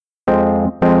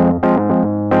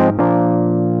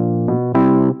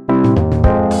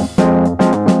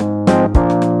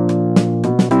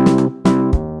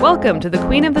Welcome to the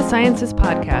Queen of the Sciences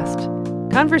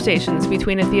podcast, conversations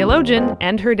between a theologian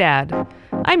and her dad.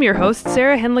 I'm your host,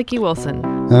 Sarah Henlicky Wilson.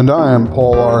 And I am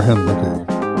Paul R.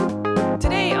 Henlicky.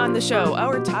 Today on the show,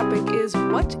 our topic is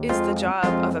what is the job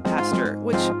of a pastor,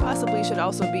 which possibly should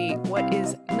also be what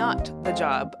is not the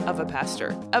job of a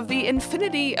pastor. Of the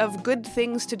infinity of good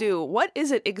things to do, what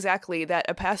is it exactly that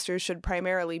a pastor should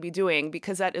primarily be doing?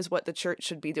 Because that is what the church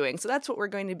should be doing. So that's what we're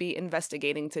going to be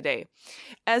investigating today.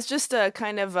 As just a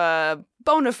kind of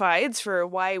bona fides for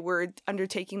why we're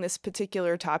undertaking this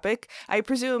particular topic, I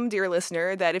presume, dear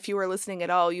listener, that if you are listening at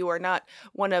all, you are not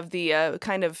one of the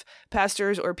kind of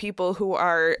pastors or people who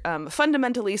are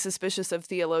fundamentally suspicious of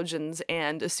theologians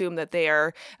and assume that they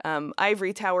are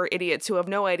ivory tower idiots who have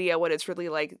no idea what it's really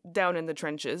like down in the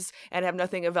trenches and have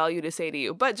nothing of value to say to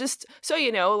you. But just so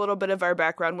you know, a little bit of our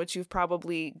background, which you've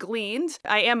probably gleaned.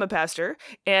 I am a pastor,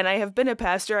 and I have been a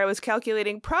pastor. I was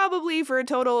calculating probably for a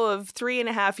total of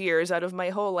 3.5 years out of my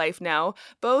whole life now,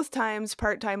 both times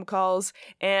part-time calls,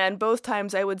 and both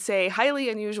times I would say highly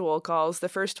unusual calls. The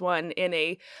first one in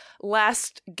a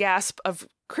last gasp of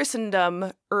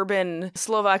Christendom urban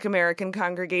Slovak American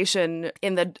congregation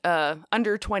in the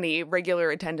under 20 regular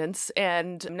attendance,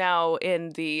 and now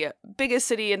in the biggest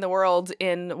city in the world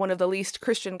in one of the least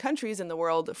Christian countries in the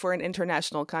world for an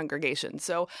international congregation.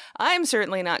 So I'm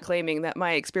certainly not claiming that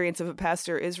my experience of a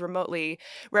pastor is remotely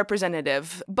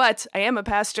representative, but I am a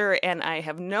pastor and I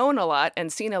have known a lot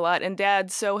and seen a lot, and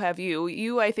Dad, so have you.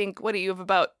 You, I think, what do you have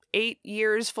about 8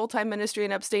 years full-time ministry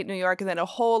in upstate New York, and then a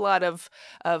whole lot of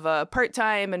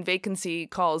part-time and vacancy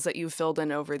calls that you've filled in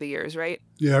over the years, right?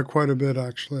 Yeah, quite a bit,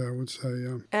 actually, I would say,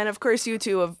 yeah. And of course, you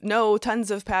two know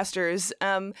tons of pastors.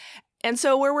 And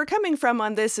so where we're coming from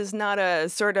on this is not a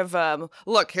sort of,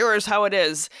 look, here's how it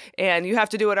is, and you have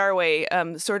to do it our way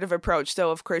sort of approach. So,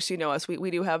 of course, you know us,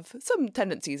 we do have some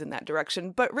tendencies in that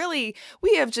direction. But really,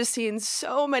 we have just seen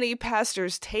so many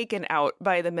pastors taken out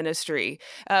by the ministry.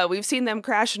 We've seen them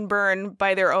crash and burn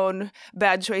by their own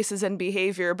bad choices and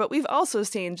behavior. But we've also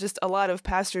seen just a lot of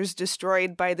pastors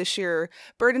destroyed by the sheer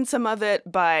burdensome of it,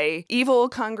 by evil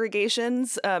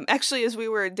congregations. Actually, as we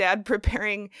were, Dad,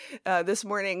 preparing this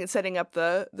morning, setting up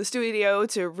the studio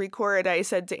to record, I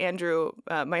said to Andrew,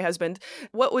 my husband,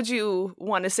 what would you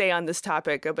want to say on this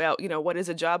topic about, what is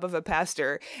a job of a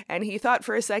pastor? And he thought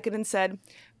for a second and said,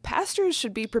 pastors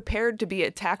should be prepared to be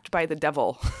attacked by the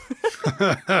devil.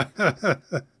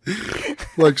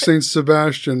 Like Saint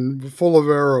Sebastian, full of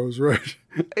arrows, right?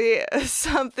 Yeah,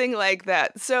 something like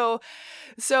that. So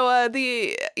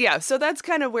that's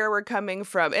kind of where we're coming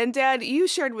from. And Dad, you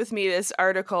shared with me this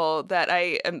article that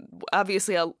I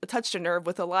obviously touched a nerve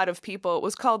with a lot of people. It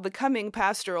was called The Coming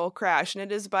Pastoral Crash, and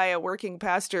it is by a working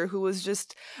pastor who was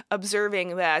just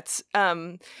observing that,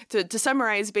 to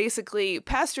summarize, basically,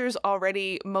 pastors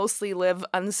already mostly live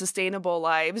unsustainable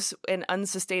lives in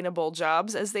unsustainable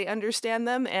jobs as they understand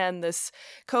them, and this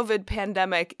COVID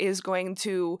pandemic is going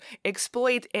to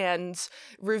exploit and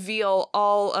reveal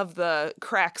all of the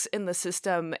cracks in the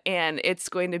system, and it's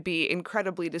going to be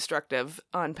incredibly destructive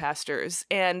on pastors.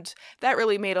 And that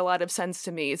really made a lot of sense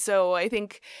to me. So I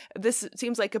think this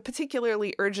seems like a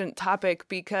particularly urgent topic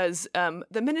because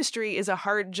the ministry is a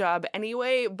hard job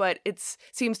anyway, but it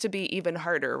seems to be even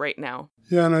harder right now.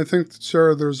 Yeah, and I think,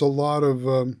 Sarah, there's a lot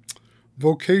of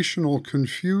vocational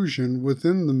confusion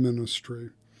within the ministry.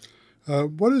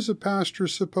 What is a pastor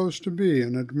supposed to be?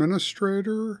 An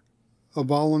administrator? A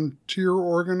volunteer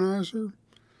organizer?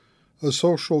 A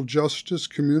social justice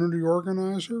community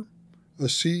organizer? A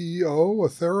CEO? A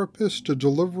therapist? A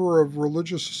deliverer of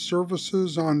religious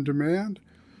services on demand?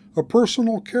 A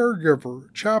personal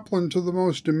caregiver? Chaplain to the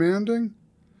most demanding?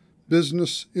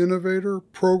 Business innovator?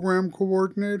 Program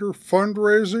coordinator?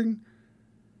 Fundraising?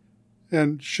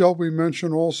 And shall we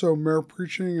mention also mere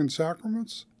preaching and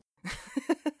sacraments?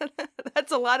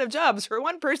 That's a lot of jobs for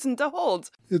one person to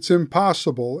hold. It's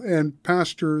impossible, and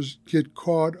pastors get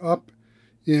caught up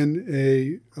in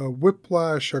a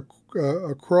whiplash, a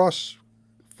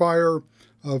crossfire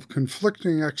of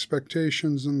conflicting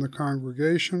expectations in the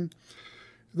congregation.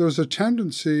 There's a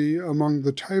tendency among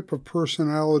the type of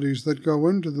personalities that go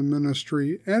into the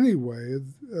ministry anyway,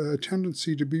 a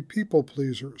tendency to be people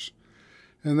pleasers,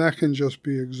 and that can just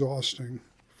be exhausting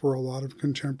for a lot of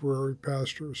contemporary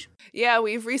pastors. Yeah,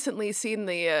 we've recently seen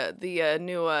the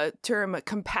new term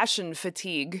compassion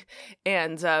fatigue,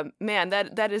 and man,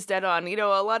 that is dead on.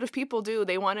 A lot of people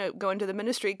they want to go into the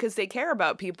ministry because they care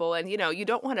about people, and you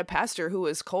don't want a pastor who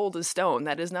is cold as stone.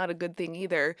 That is not a good thing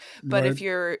either. But Right.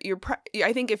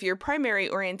 I think if your primary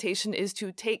orientation is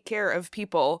to take care of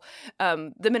people,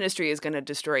 the ministry is going to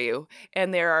destroy you,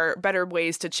 and there are better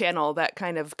ways to channel that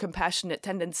kind of compassionate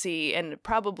tendency, and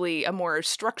probably a more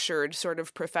structured sort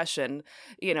of profession,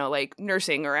 like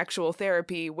nursing or actual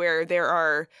therapy, where there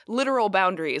are literal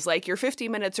boundaries, like your 50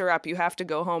 minutes are up, you have to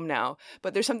go home now.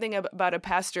 But there's something about a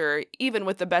pastor, even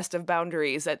with the best of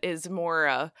boundaries, that is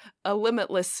more a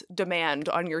limitless demand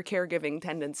on your caregiving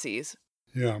tendencies.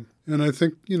 Yeah. And I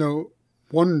think,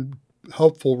 one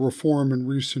helpful reform in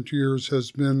recent years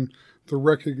has been the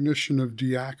recognition of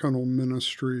diaconal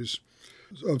ministries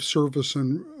of service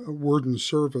and word and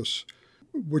service,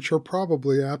 which are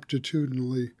probably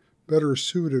aptitudinally better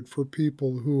suited for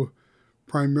people who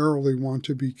primarily want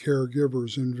to be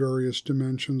caregivers in various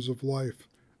dimensions of life.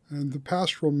 And the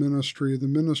pastoral ministry, the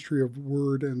ministry of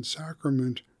word and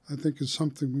sacrament, I think is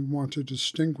something we want to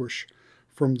distinguish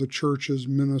from the church's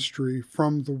ministry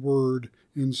from the word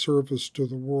in service to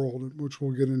the world, which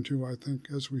we'll get into, I think,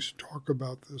 as we talk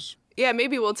about this. Yeah,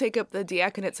 maybe we'll take up the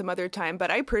diaconate some other time,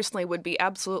 but I personally would be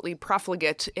absolutely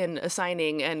profligate in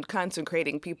assigning and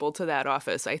consecrating people to that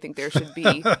office. I think there should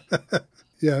be...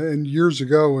 Yeah, and years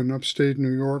ago in upstate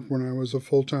New York, when I was a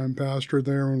full-time pastor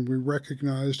there, and we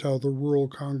recognized how the rural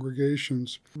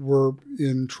congregations were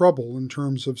in trouble in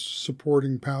terms of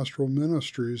supporting pastoral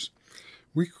ministries,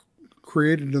 we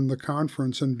created in the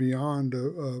conference and beyond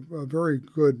a very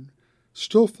good,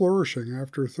 still flourishing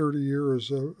after 30 years,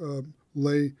 a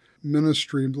lay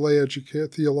ministry,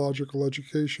 theological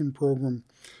education program,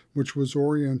 which was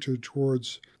oriented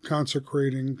towards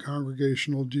consecrating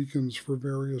congregational deacons for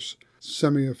various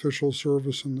semi-official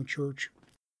service in the church.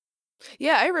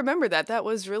 Yeah, I remember that. That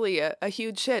was really a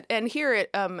huge hit. And here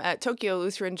at Tokyo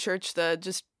Lutheran Church, the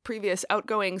just previous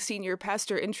outgoing senior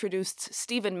pastor introduced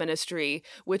Stephen Ministry,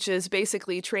 which is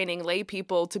basically training lay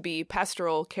people to be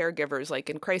pastoral caregivers, like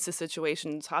in crisis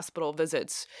situations, hospital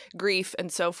visits, grief,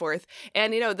 and so forth.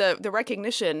 And, the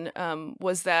recognition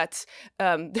was that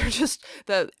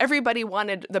everybody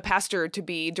wanted the pastor to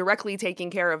be directly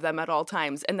taking care of them at all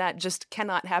times. And that just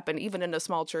cannot happen, even in a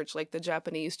small church like the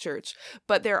Japanese church.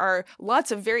 But there are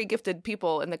lots of very gifted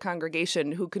people in the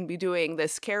congregation who can be doing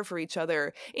this care for each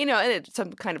other, and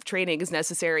some kind of training is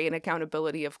necessary, and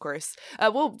accountability, of course.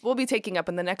 We'll be taking up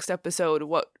in the next episode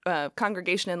what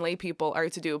congregation and lay people are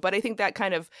to do. But I think that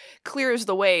kind of clears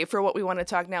the way for what we want to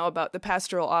talk now about the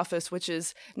pastoral office, which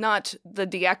is not the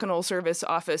diaconal service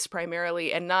office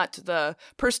primarily, and not the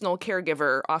personal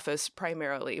caregiver office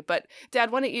primarily. But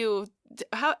Dad, why don't you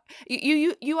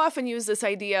often use this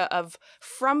idea of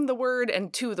from the word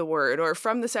and to the word, or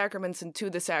from the sacraments and to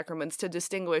the sacraments, to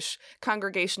distinguish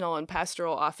congregational and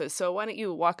pastoral office. So why don't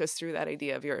you walk us through that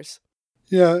idea of yours?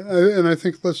 Yeah, and I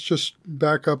think let's just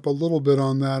back up a little bit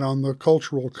on that, on the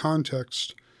cultural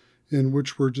context in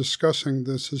which we're discussing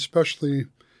this, especially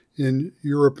in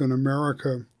Europe and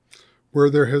America, where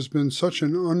there has been such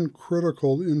an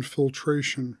uncritical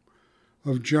infiltration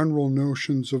of general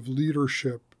notions of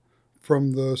leadership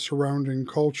from the surrounding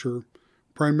culture,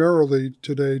 primarily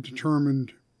today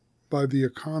determined by the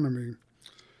economy.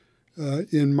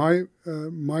 In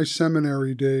my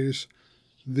seminary days,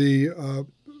 the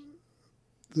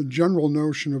general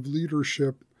notion of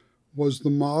leadership was the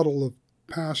model of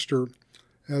pastor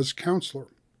as counselor.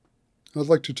 I'd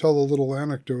like to tell a little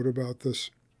anecdote about this.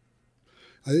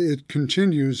 It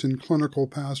continues in clinical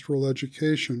pastoral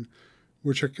education,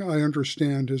 which I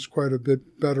understand is quite a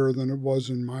bit better than it was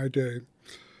in my day.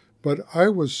 But I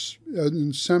was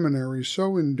in seminary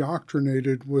so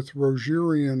indoctrinated with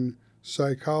Rogerian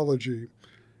psychology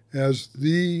as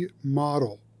the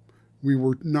model. We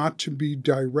were not to be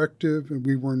directive, and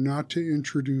we were not to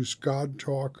introduce God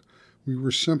talk. We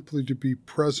were simply to be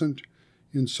present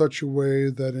in such a way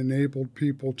that enabled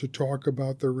people to talk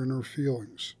about their inner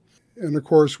feelings. And of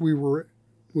course, we were,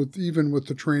 even with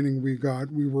the training we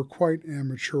got, we were quite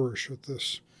amateurish at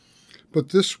this. But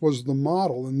this was the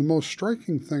model, and the most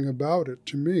striking thing about it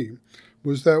to me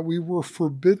was that we were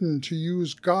forbidden to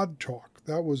use God talk.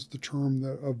 That was the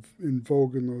term in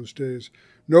vogue in those days.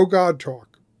 No God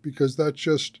talk, because that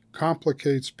just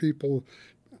complicates people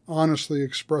honestly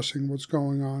expressing what's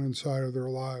going on inside of their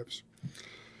lives.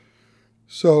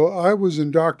 So I was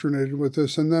indoctrinated with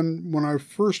this, and then when I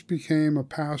first became a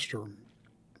pastor,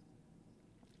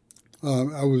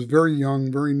 I was very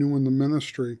young, very new in the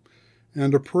ministry,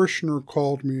 and a parishioner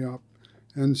called me up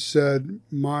and said,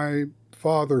 my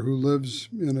father, who lives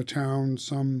in a town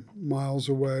some miles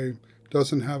away,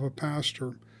 doesn't have a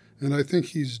pastor, and I think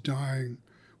he's dying.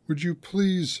 Would you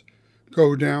please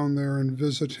go down there and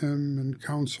visit him and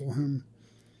counsel him?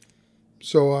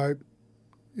 So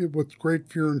with great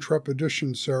fear and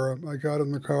trepidation, Sarah, I got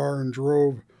in the car and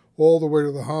drove all the way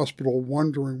to the hospital,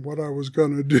 wondering what I was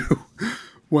going to do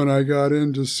when I got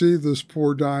in to see this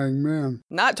poor dying man.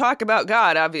 Not talk about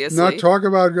God, obviously. Not talk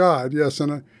about God, yes.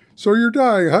 And so you're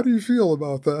dying. How do you feel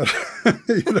about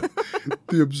that?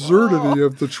 The absurdity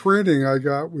of the training I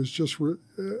got was just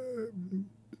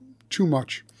too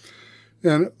much.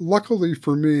 And luckily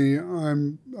for me,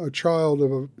 I'm a child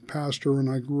of a pastor, and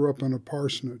I grew up in a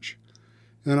parsonage.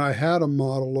 And I had a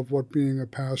model of what being a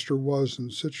pastor was in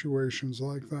situations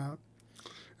like that.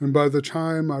 And by the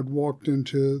time I'd walked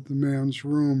into the man's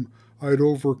room, I'd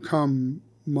overcome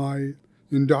my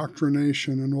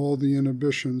indoctrination and all the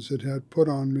inhibitions it had put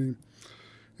on me.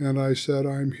 And I said,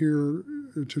 I'm here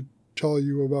to tell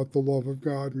you about the love of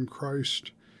God in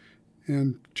Christ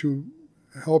and to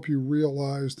help you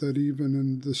realize that even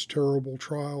in this terrible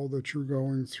trial that you're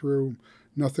going through,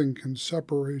 nothing can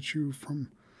separate you from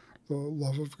the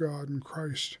love of God in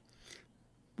Christ.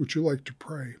 Would you like to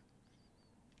pray?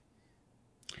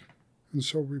 And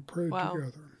so we prayed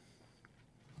together.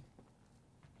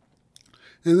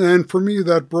 And then for me,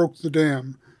 that broke the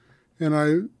dam. And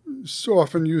I so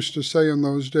often used to say in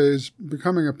those days,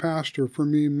 becoming a pastor for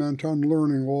me meant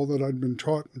unlearning all that I'd been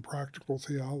taught in practical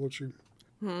theology.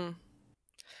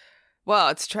 Well,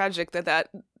 it's tragic that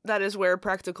is where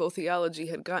practical theology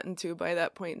had gotten to by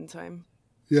that point in time.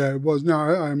 Yeah, it was. Now,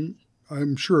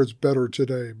 I'm sure it's better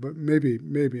today, but maybe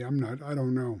I'm not. I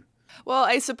don't know. Well,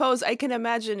 I suppose I can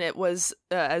imagine it was,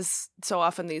 as so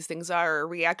often these things are, a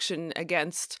reaction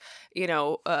against,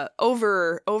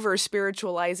 over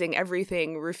spiritualizing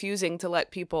everything, refusing to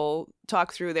let people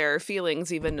talk through their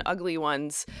feelings, even ugly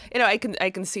ones. I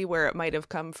can see where it might have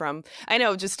come from. I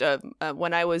know just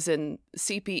when I was in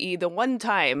CPE, the one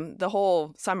time the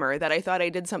whole summer that I thought I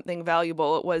did something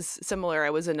valuable, it was similar. I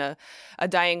was in a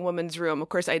dying woman's room. Of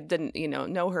course, I didn't,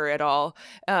 know her at all.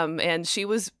 And she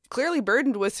was clearly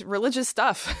burdened with religious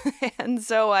stuff. And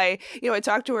so I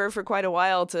talked to her for quite a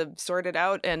while to sort it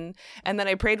out. And then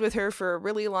I prayed with her for a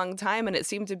really long time, and it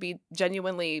seemed to be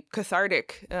genuinely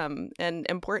cathartic and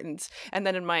important. And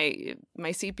then in my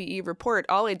CPE report,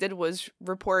 all I did was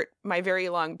report my very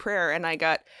long prayer, and I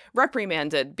got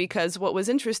reprimanded because what was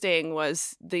interesting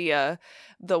was the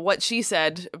what she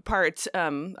said part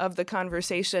of the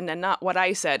conversation and not what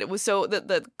I said. It was so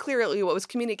that clearly what was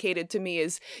communicated to me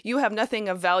is you have nothing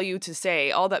of value to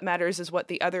say. All that matters is what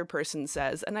the other person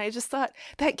says. And I just thought,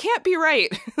 that can't be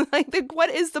right. What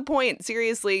is the point,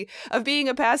 seriously, of being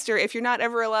a pastor if you're not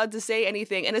ever allowed to say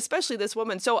anything? And especially this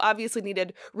woman so obviously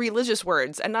needed religious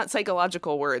words and not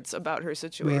psychological words about her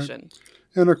situation. Right.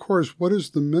 And of course, what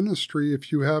is the ministry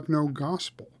if you have no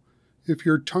gospel? If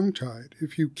you're tongue-tied,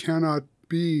 if you cannot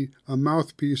be a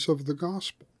mouthpiece of the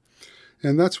gospel?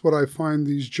 And that's what I find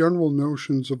these general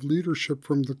notions of leadership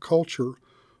from the culture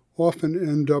often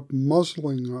end up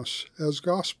muzzling us as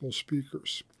gospel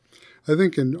speakers. I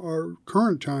think in our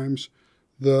current times,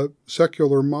 the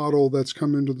secular model that's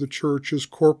come into the church is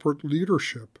corporate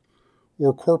leadership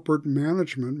or corporate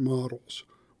management models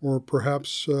or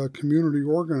perhaps community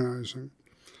organizing.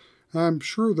 I'm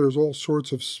sure there's all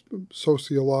sorts of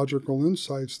sociological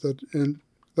insights that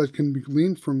can be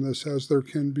gleaned from this, as there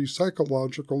can be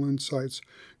psychological insights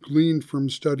gleaned from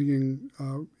studying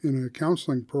in a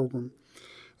counseling program.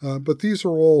 But these are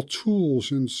all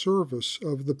tools in service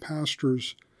of the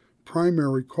pastor's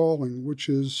primary calling, which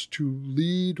is to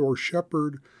lead or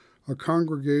shepherd a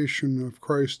congregation of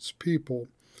Christ's people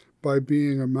by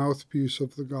being a mouthpiece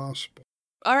of the gospel.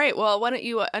 All right. Well, why don't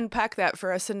you unpack that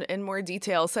for us in more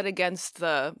detail, set against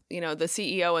the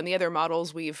CEO and the other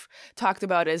models we've talked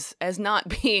about as not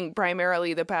being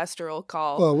primarily the pastoral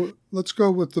call. Well, let's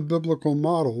go with the biblical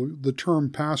model. The term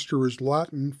pastor is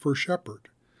Latin for shepherd.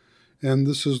 And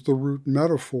this is the root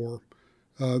metaphor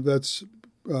that's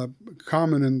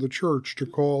common in the church to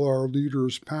call our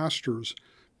leaders pastors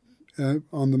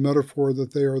on the metaphor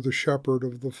that they are the shepherd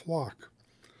of the flock.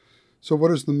 So what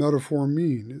does the metaphor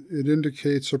mean? It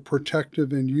indicates a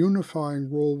protective and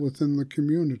unifying role within the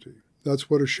community. That's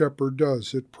what a shepherd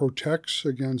does. It protects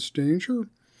against danger,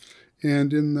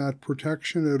 and in that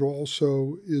protection, it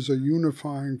also is a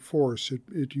unifying force.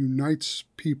 It unites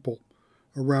people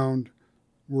around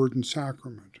word and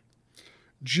sacrament.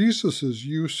 Jesus'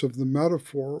 use of the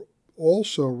metaphor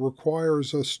also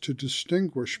requires us to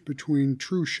distinguish between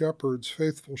true shepherds,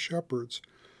 faithful shepherds,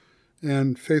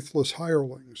 and faithless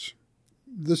hirelings.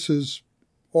 This is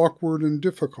awkward and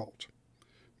difficult.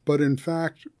 But in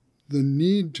fact, the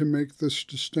need to make this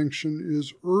distinction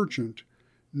is urgent.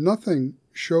 Nothing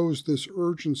shows this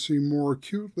urgency more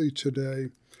acutely today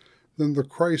than the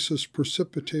crisis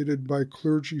precipitated by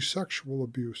clergy sexual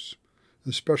abuse,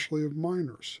 especially of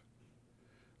minors.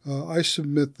 I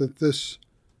submit that this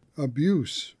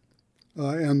abuse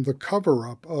and the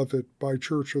cover-up of it by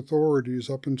church authorities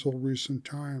up until recent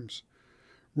times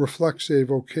reflects a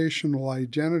vocational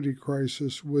identity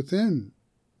crisis within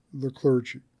the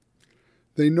clergy.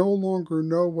 They no longer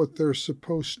know what they're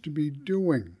supposed to be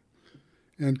doing,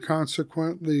 and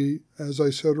consequently, as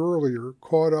I said earlier,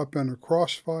 caught up in a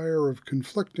crossfire of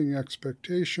conflicting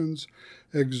expectations,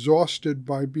 exhausted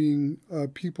by being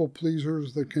people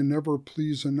pleasers that can never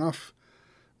please enough.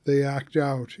 They act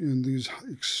out in these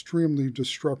extremely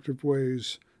destructive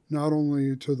ways, not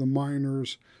only to the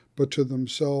minors, but to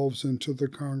themselves and to the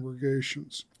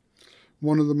congregations.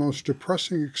 One of the most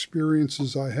depressing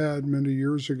experiences I had many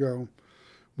years ago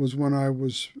was when I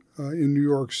was in New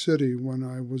York City, when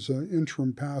I was an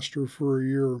interim pastor for a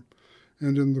year,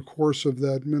 and in the course of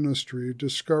that ministry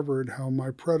discovered how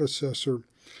my predecessor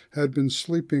had been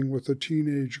sleeping with a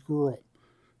teenage girl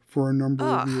for a number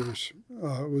of years.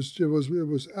 It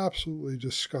was absolutely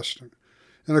disgusting.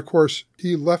 And of course,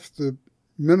 he left the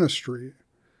ministry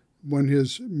when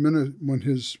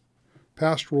his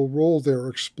pastoral role there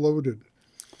exploded.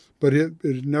 But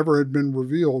it never had been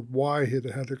revealed why it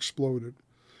had exploded.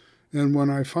 And when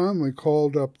I finally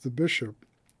called up the bishop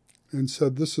and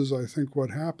said, this is, I think, what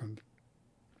happened.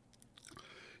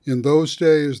 In those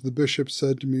days, the bishop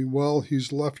said to me, well,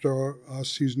 he's left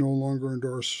us. He's no longer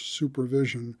under our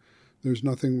supervision. There's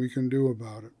nothing we can do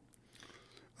about it.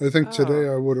 I think today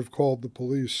I would have called the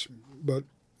police. But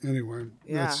anyway,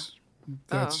 that's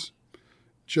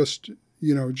just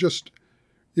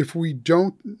if we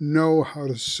don't know how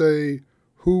to say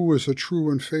who is a true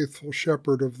and faithful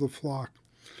shepherd of the flock,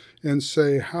 and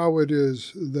say how it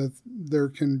is that there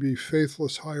can be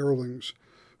faithless hirelings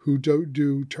who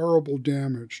do terrible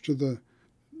damage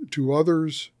to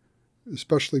others,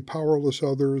 especially powerless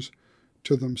others,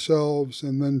 to themselves,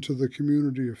 and then to the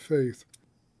community of faith.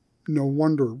 No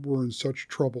wonder we're in such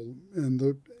trouble, and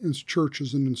the church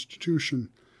as an institution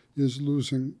is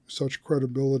losing such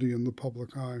credibility in the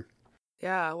public eye.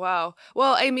 Yeah, wow.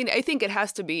 Well, I mean, I think it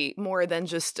has to be more than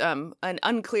just an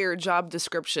unclear job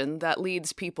description that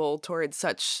leads people towards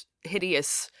such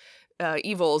hideous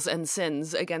evils and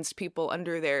sins against people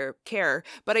under their care.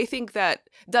 But I think that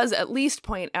does at least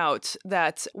point out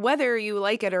that whether you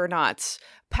like it or not,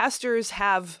 pastors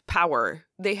have power.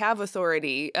 They have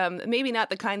authority, maybe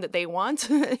not the kind that they want,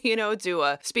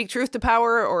 to speak truth to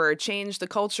power or change the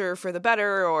culture for the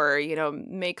better or,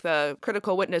 make the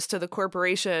critical witness to the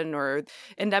corporation or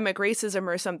endemic racism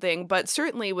or something. But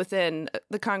certainly within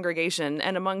the congregation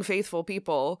and among faithful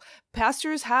people,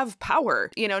 pastors have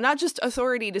power, not just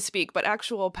authority to speak, but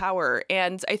actual power.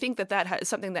 And I think that is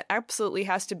something that absolutely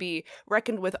has to be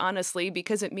reckoned with honestly,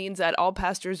 because it means that all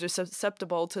pastors are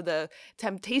susceptible to the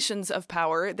temptations of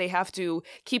power. They have to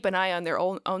keep an eye on their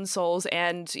own souls,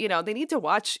 and they need to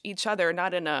watch each other,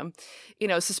 not in a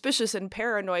suspicious and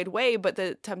paranoid way, but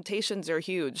the temptations are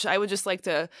huge. I would just like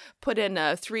to put in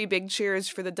 3 big cheers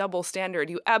for the double standard.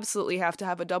 You absolutely have to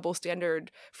have a double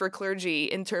standard for clergy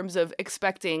in terms of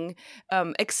expecting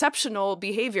exceptional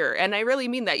behavior, and I really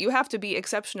mean that. You have to be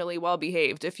exceptionally well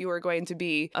behaved if you are going to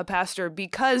be a pastor,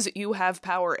 because you have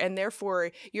power, and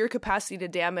therefore your capacity to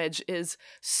damage is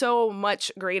so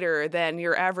much greater than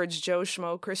your average Joe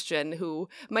Schmo Christian who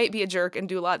might be a jerk and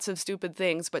do lots of stupid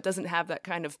things, but doesn't have that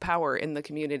kind of power in the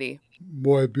community.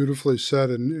 Boy, beautifully said.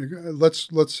 And let's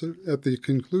at the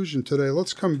conclusion today,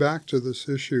 let's come back to this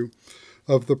issue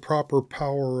of the proper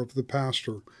power of the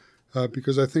pastor,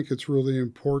 because I think it's really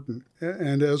important.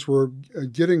 And as we're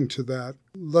getting to that,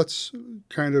 let's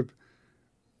kind of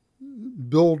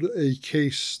build a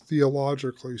case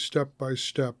theologically, step by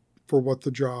step, for what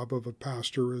the job of a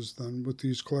pastor is then, with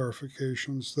these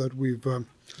clarifications that we've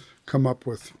come up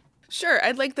with. Sure,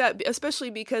 I'd like that, especially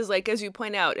because, as you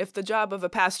point out, if the job of a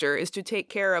pastor is to take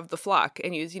care of the flock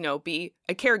and be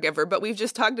a caregiver, but we've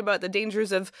just talked about the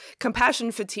dangers of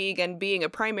compassion fatigue and being a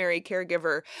primary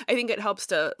caregiver, I think it helps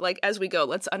to, as we go,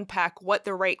 let's unpack what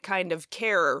the right kind of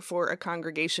care for a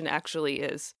congregation actually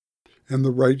is. And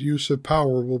the right use of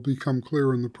power will become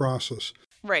clear in the process.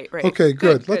 Right. Okay,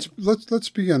 good. Let's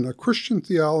begin. A Christian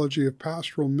theology of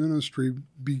pastoral ministry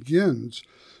begins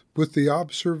with the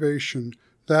observation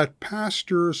that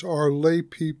pastors are lay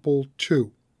people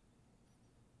too.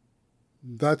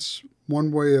 That's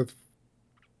one way of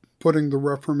putting the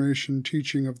Reformation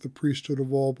teaching of the priesthood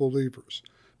of all believers.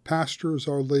 Pastors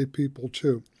are lay people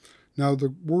too. Now,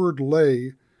 the word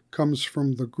lay comes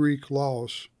from the Greek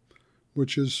laos,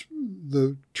 which is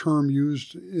the term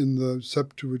used in the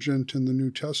Septuagint in the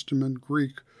New Testament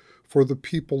Greek for the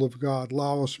people of God.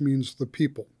 Laos means the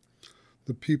people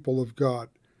of God.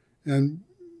 And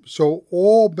so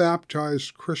all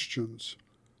baptized Christians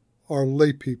are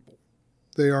lay people.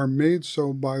 They are made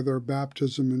so by their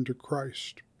baptism into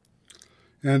Christ.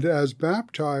 And as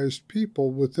baptized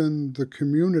people within the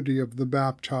community of the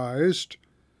baptized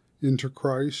into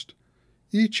Christ,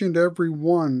 each and every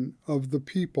one of the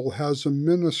people has a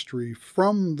ministry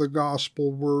from the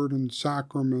gospel, word, and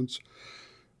sacraments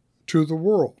to the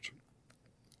world,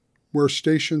 where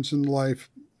stations in life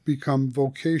become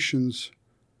vocations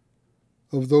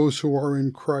of those who are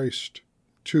in Christ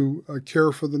to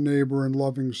care for the neighbor and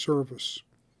loving service.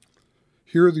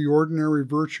 Here the ordinary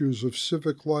virtues of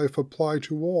civic life apply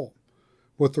to all,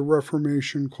 what the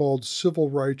Reformation called civil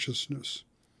righteousness.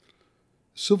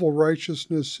 Civil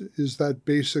righteousness is that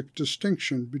basic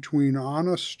distinction between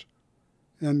honest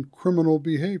and criminal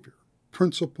behavior,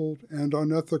 principled and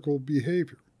unethical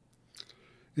behavior.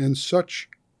 And such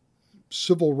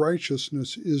civil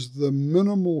righteousness is the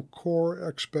minimal core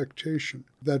expectation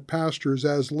that pastors,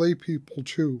 as lay people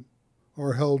too,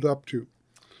 are held up to.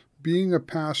 Being a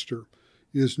pastor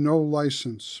is no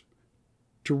license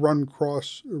to run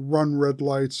red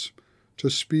lights, to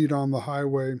speed on the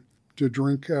highway, to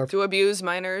drink after, to abuse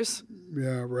minors.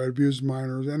 Yeah, right, abuse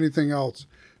minors, anything else,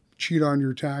 cheat on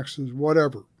your taxes,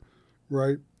 whatever,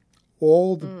 right?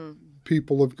 All the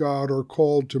people of God are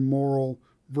called to moral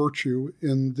virtue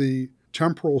in the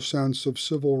temporal sense of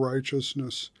civil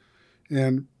righteousness.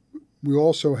 And we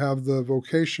also have the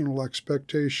vocational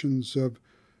expectations of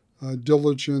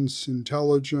diligence,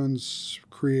 intelligence,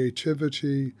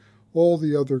 creativity, all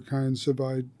the other kinds of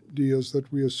ideas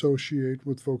that we associate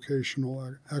with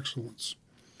vocational excellence.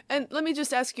 And let me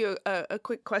just ask you a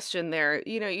quick question there.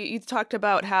 You talked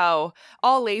about how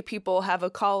all lay people have a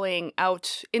calling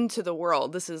out into the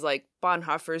world. This is like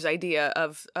Bonhoeffer's idea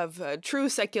of true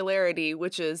secularity,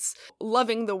 which is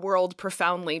loving the world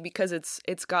profoundly because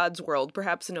it's God's world,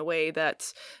 perhaps in a way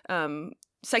that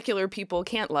secular people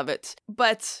can't love it.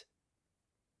 But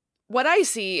what I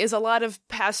see is a lot of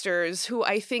pastors who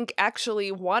I think actually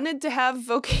wanted to have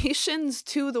vocations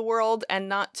to the world and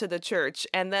not to the church.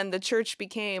 And then the church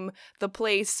became the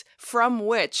place from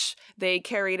which they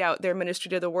carried out their ministry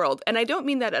to the world. And I don't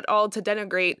mean that at all to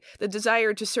denigrate the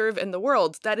desire to serve in the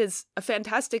world. That is a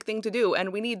fantastic thing to do.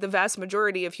 And we need the vast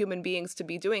majority of human beings to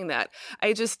be doing that.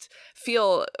 I just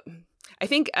feel, I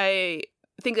think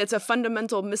it's a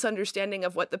fundamental misunderstanding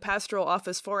of what the pastoral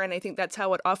office for, and I think that's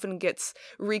how it often gets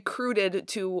recruited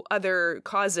to other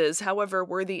causes, however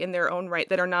worthy in their own right,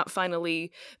 that are not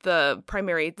finally the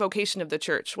primary vocation of the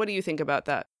church. What do you think about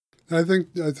that? I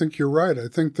think you're right. I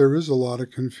think there is a lot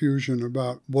of confusion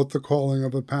about what the calling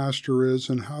of a pastor is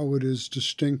and how it is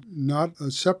distinct, not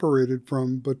separated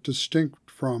from, but distinct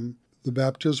from the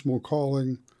baptismal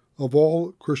calling of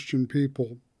all Christian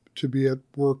people to be at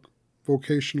work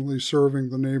vocationally serving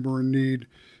the neighbor in need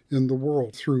in the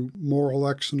world through moral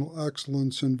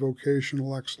excellence and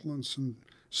vocational excellence. And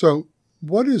so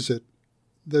what is it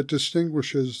that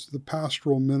distinguishes the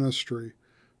pastoral ministry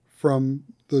from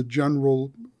the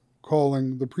general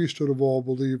calling, the priesthood of all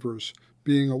believers,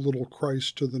 being a little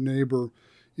Christ to the neighbor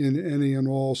in any and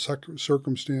all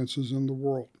circumstances in the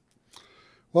world?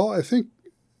 Well, I think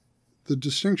the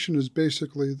distinction is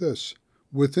basically this.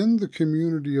 Within the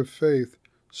community of faith,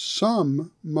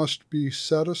 some must be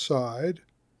set aside.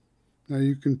 Now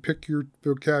you can pick your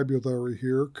vocabulary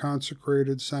here,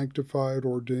 consecrated, sanctified,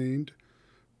 ordained.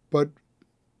 But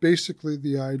basically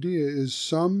the idea is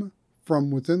some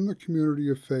from within the community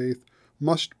of faith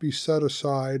must be set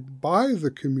aside by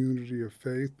the community of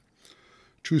faith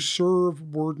to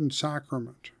serve word and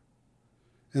sacrament.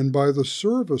 And by the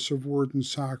service of word and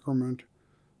sacrament,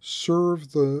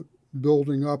 serve the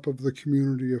building up of the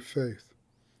community of faith.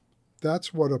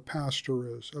 That's what a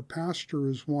pastor is. A pastor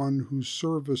is one whose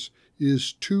service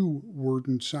is to word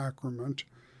and sacrament,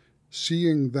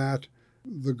 seeing that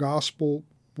the gospel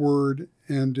word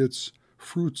and its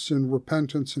fruits in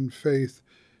repentance and faith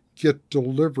get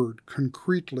delivered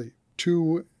concretely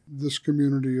to this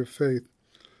community of faith,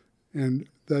 and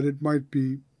that it might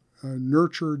be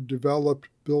nurtured, developed,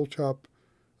 built up,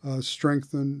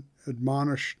 strengthened,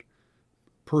 admonished,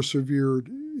 persevered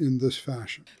in this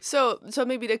fashion. So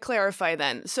maybe to clarify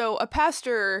then, so a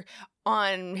pastor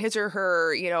on his or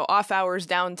her, off hours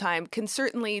downtime can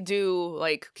certainly do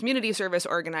like community service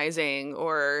organizing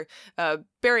or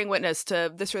bearing witness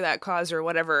to this or that cause or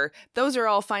whatever. Those are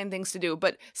all fine things to do.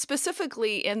 But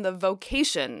specifically in the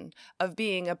vocation of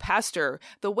being a pastor,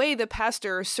 the way the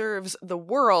pastor serves the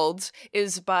world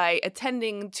is by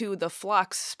attending to the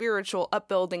flock's spiritual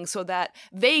upbuilding so that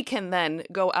they can then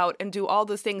go out and do all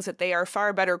the things that they are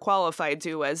far better qualified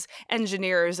to as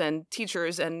engineers and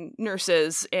teachers and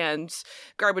nurses and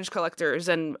garbage collectors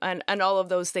and all of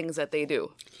those things that they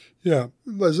do. Yeah,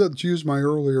 let's use my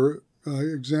earlier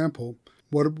example.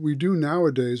 What we do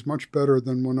nowadays, much better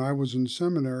than when I was in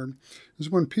seminary, is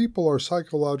when people are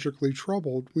psychologically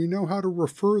troubled, we know how to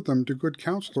refer them to good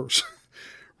counselors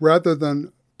rather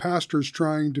than pastors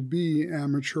trying to be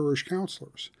amateurish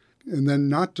counselors and then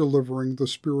not delivering the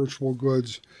spiritual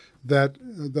goods that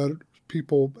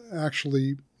people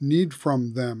actually need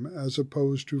from them as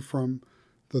opposed to from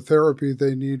the therapy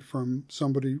they need from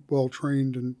somebody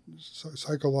well-trained in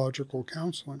psychological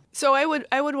counseling. So I would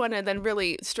want to then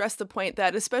really stress the point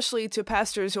that especially to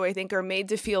pastors who I think are made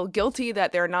to feel guilty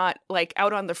that they're not like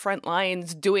out on the front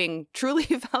lines doing truly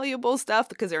valuable stuff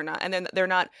because they're not, and then they're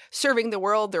not serving the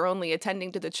world, they're only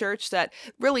attending to the church, that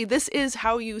really this is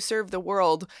how you serve the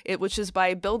world, which is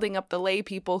by building up the lay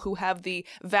people who have the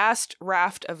vast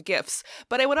raft of gifts.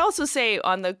 But I would also say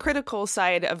on the critical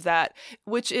side of that,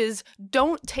 which is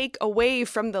don't take away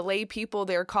from the lay people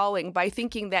they're calling by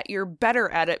thinking that you're better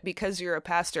at it because you're a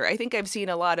pastor. I think I've seen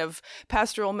a lot of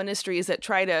pastoral ministries that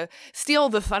try to steal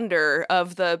the thunder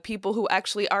of the people who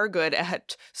actually are good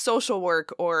at social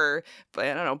work or,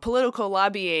 political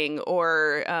lobbying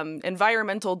or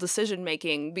environmental decision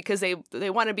making because they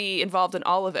want to be involved in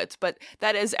all of it. But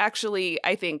that is actually,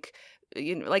 I think,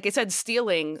 like I said,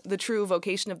 stealing the true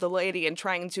vocation of the laity and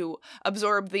trying to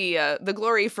absorb the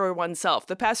glory for oneself.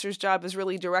 The pastor's job is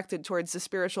really directed towards the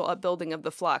spiritual upbuilding of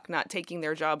the flock, not taking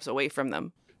their jobs away from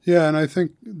them. Yeah, and I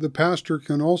think the pastor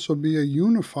can also be a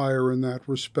unifier in that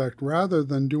respect. Rather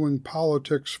than doing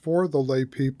politics for the lay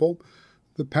people,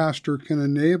 the pastor can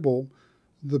enable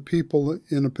the people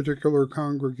in a particular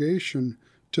congregation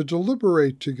to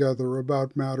deliberate together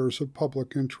about matters of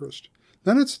public interest.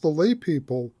 Then it's the lay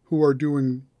people who are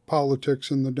doing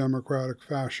politics in the democratic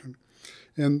fashion.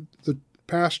 And the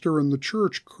pastor in the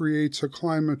church creates a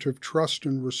climate of trust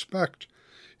and respect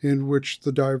in which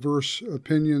the diverse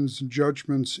opinions,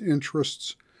 judgments,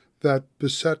 interests that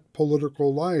beset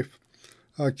political life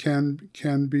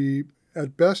can be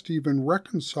at best even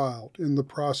reconciled in the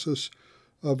process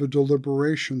of a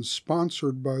deliberation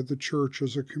sponsored by the church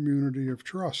as a community of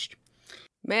trust.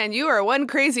 Man, you are one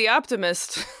crazy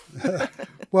optimist.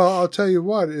 Well, I'll tell you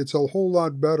what, it's a whole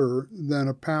lot better than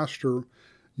a pastor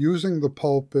using the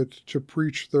pulpit to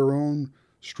preach their own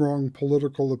strong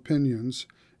political opinions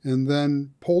and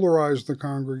then polarize the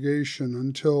congregation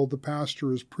until the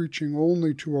pastor is preaching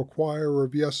only to a choir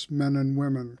of yes men and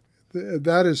women.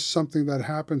 That is something that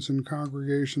happens in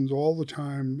congregations all the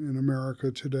time in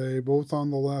America today, both on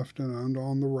the left and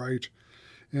on the right.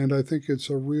 And I think it's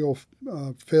a real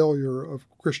failure of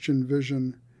Christian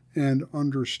vision and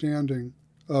understanding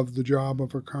of the job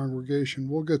of a congregation.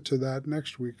 We'll get to that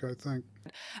next week, I think.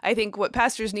 I think what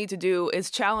pastors need to do is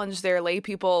challenge their lay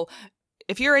people.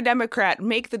 If you're a Democrat,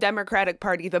 make the Democratic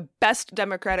Party the best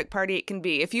Democratic Party it can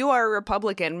be. If you are a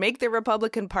Republican, make the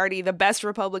Republican Party the best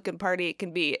Republican Party it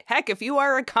can be. Heck, if you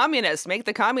are a communist, make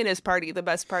the Communist Party the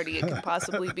best party it can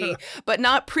possibly be, but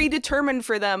not predetermine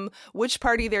for them which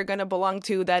party they're going to belong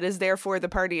to that is therefore the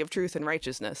party of truth and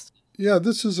righteousness. Yeah,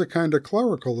 this is a kind of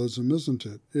clericalism, isn't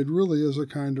it? It really is a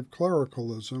kind of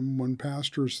clericalism when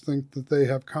pastors think that they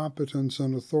have competence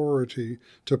and authority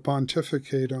to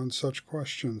pontificate on such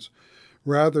questions,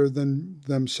 rather than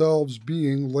themselves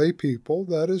being lay people.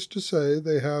 That is to say,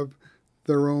 they have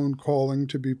their own calling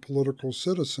to be political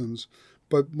citizens.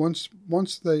 But once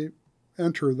they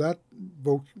enter that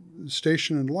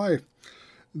station in life,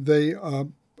 they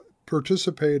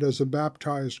participate as a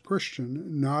baptized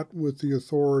Christian, not with the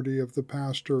authority of the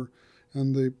pastor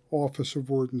and the office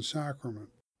of word and sacrament.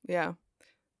 Yeah.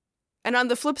 And on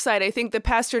the flip side, I think the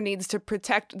pastor needs to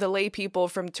protect the lay people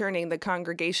from turning the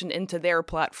congregation into their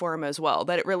platform as well,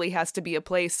 that it really has to be a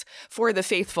place for the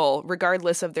faithful,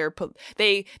 regardless of their...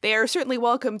 They are certainly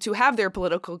welcome to have their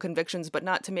political convictions, but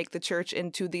not to make the church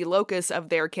into the locus of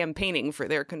their campaigning for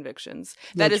their convictions.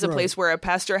 That is a place where a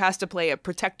pastor has to play a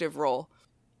protective role.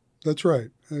 That's right.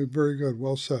 Very good.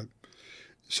 Well said.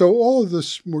 So all of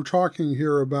this, we're talking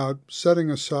here about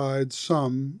setting aside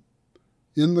some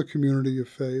in the community of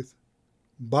faith,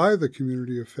 by the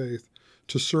community of faith,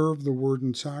 to serve the word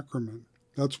and sacrament.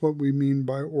 That's what we mean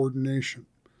by ordination.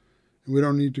 And we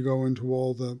don't need to go into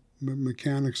all the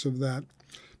mechanics of that,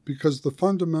 because the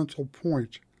fundamental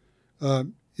point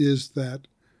is that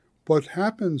what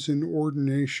happens in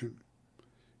ordination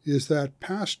is that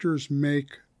pastors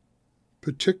make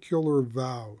particular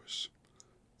vows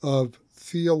of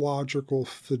theological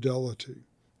fidelity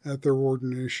at their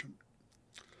ordination.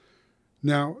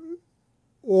 Now,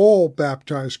 all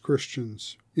baptized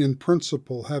Christians, in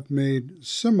principle, have made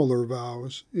similar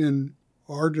vows in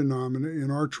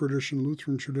our tradition,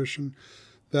 Lutheran tradition,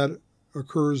 that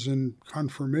occurs in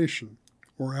confirmation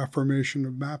or affirmation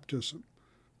of baptism.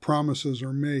 Promises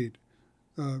are made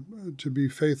to be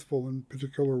faithful in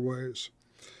particular ways.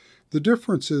 The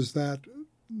difference is that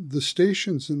the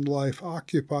stations in life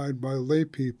occupied by lay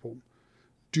people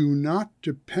do not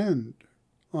depend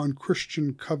on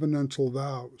Christian covenantal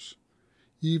vows,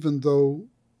 even though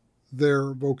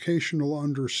their vocational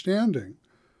understanding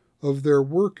of their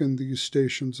work in these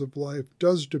stations of life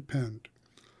does depend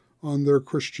on their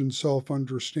Christian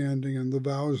self-understanding and the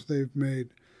vows they've made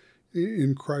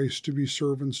in Christ to be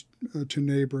servants to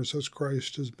neighbors as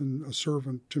Christ has been a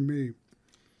servant to me.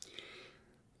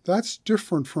 That's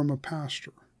different from a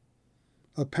pastor.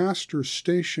 A pastor's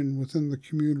station within the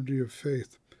community of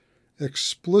faith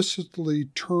explicitly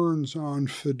turns on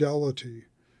fidelity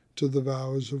to the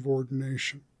vows of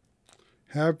ordination.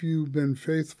 Have you been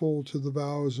faithful to the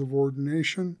vows of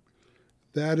ordination?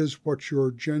 That is what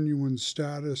your genuine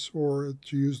status, or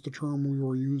to use the term we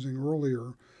were using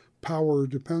earlier, power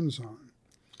depends on.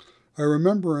 I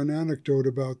remember an anecdote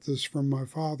about this from my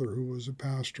father, who was a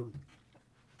pastor.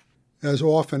 As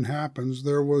often happens,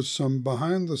 there was some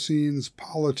behind-the-scenes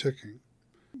politicking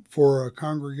for a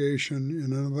congregation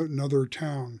in another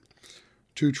town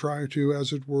to try to,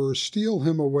 as it were, steal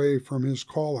him away from his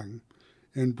calling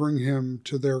and bring him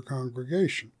to their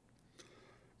congregation.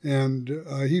 And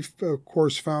he, of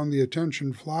course, found the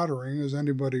attention flattering, as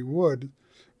anybody would,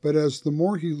 but as the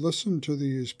more he listened to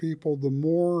these people, the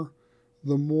more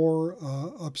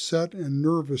upset and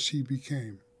nervous he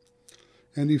became.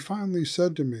 And he finally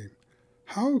said to me,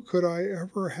 "How could I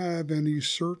ever have any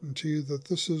certainty that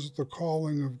this is the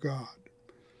calling of God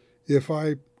if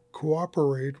I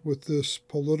cooperate with this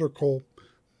politicking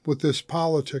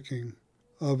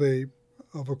of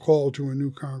a call to a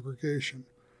new congregation?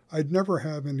 I'd never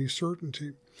have any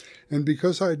certainty. And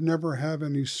because I'd never have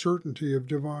any certainty of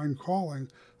divine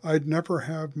calling, I'd never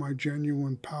have my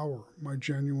genuine power, my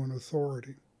genuine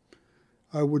authority.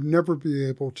 I would never be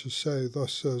able to say,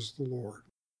 'Thus says the Lord.'"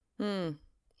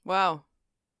 Wow.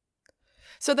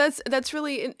 So that's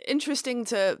really interesting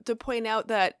to point out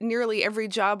that nearly every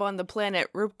job on the planet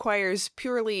requires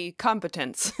purely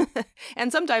competence,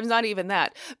 and sometimes not even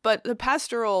that. But the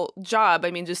pastoral job,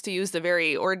 I mean, just to use the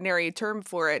very ordinary term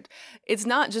for it, it's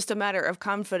not just a matter of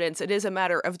confidence. It is a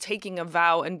matter of taking a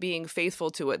vow and being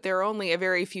faithful to it. There are only a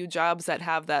very few jobs that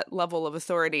have that level of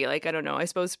authority. Like, I don't know, I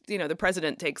suppose, the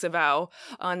president takes a vow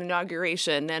on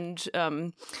inauguration,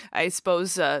 and I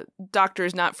suppose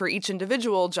doctors, not for each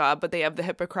individual job, but they have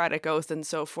the Hippocratic Oath and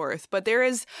so forth. But there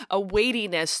is a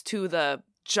weightiness to the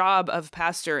job of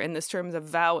pastor in this terms of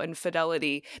vow and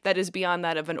fidelity that is beyond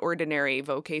that of an ordinary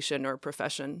vocation or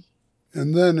profession.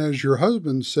 And then, as your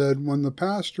husband said, when the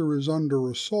pastor is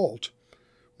under assault,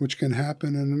 which can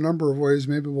happen in a number of ways,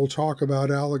 maybe we'll talk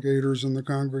about alligators in the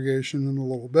congregation in a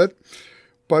little bit,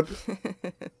 but,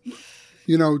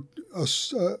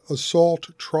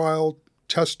 assault, trial,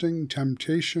 testing,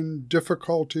 temptation,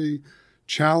 difficulty,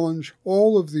 challenge,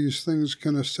 all of these things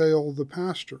can assail the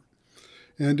pastor.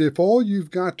 And if all you've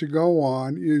got to go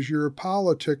on is you're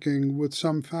politicking with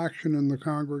some faction in the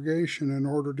congregation in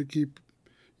order to keep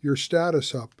your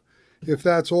status up, if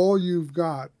that's all you've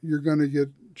got, you're going to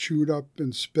get chewed up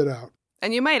and spit out.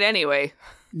 And you might anyway.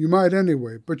 You might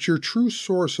anyway, but your true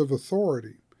source of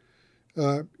authority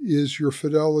is your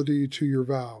fidelity to your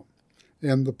vow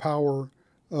and the power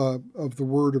of the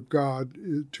Word of God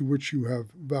to which you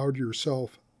have avowed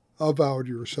yourself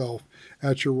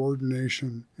at your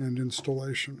ordination and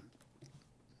installation.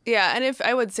 Yeah, and if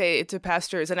I would say to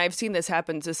pastors, and I've seen this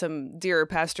happen to some dear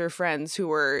pastor friends who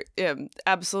were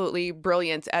absolutely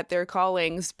brilliant at their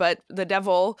callings, but the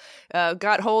devil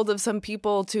got hold of some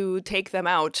people to take them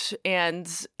out,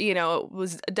 and, it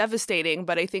was devastating,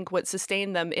 but I think what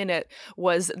sustained them in it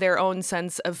was their own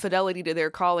sense of fidelity to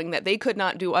their calling that they could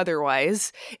not do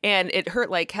otherwise, and it hurt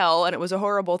like hell, and it was a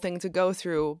horrible thing to go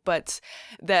through, but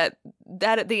that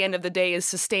at the end of the day is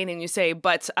sustaining. You say,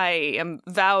 but I am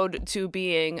vowed to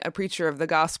being a preacher of the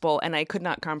gospel, and I could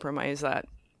not compromise that.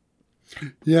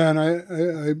 Yeah,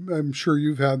 and I'm sure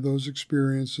you've had those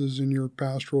experiences in your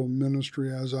pastoral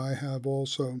ministry, as I have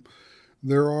also.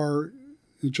 There are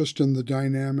just in the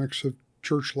dynamics of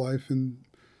church life in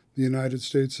the United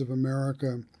States of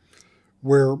America,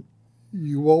 where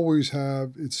you always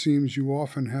have, it seems you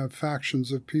often have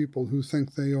factions of people who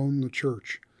think they own the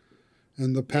church,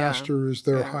 and the pastor is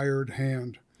their hired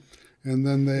hand. And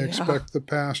then they expect the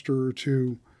pastor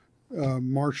to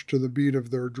march to the beat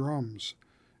of their drums.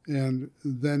 And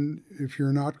then if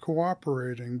you're not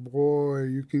cooperating, boy,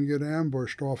 you can get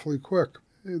ambushed awfully quick.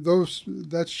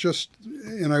 That's just,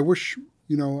 and I wish,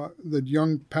 that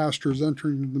young pastors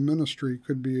entering the ministry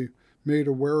could be made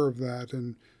aware of that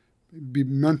and be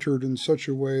mentored in such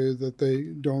a way that they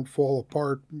don't fall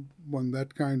apart when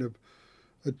that kind of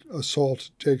assault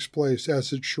takes place,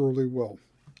 as it surely will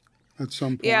at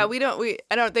some point. Yeah,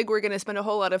 I don't think we're going to spend a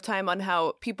whole lot of time on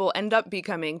how people end up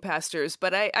becoming pastors,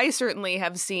 but I certainly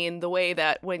have seen the way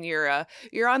that when you're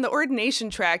on the ordination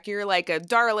track, you're like a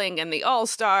darling and the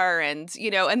all-star, and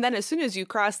and then as soon as you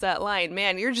cross that line,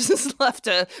 man, you're just left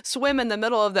to swim in the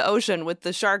middle of the ocean with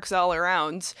the sharks all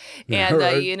around, and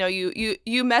right.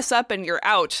 You mess up and you're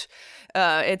out.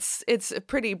 It's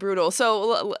pretty brutal.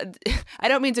 So I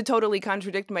don't mean to totally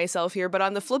contradict myself here, but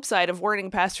on the flip side of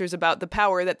warning pastors about the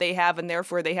power that they have and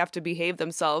therefore they have to behave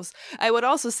themselves, I would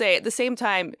also say at the same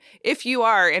time, if you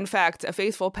are in fact a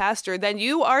faithful pastor, then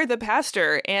you are the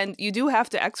pastor and you do have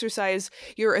to exercise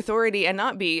your authority and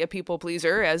not be a people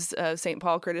pleaser, as St.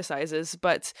 Paul criticizes,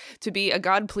 but to be a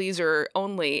God pleaser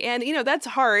only. And, that's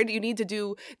hard. You need to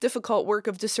do difficult work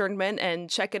of discernment and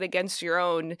check it against your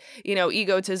own,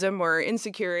 egotism or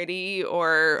insecurity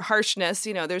or harshness.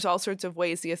 There's all sorts of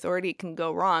ways the authority can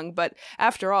go wrong. But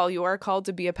after all, you are called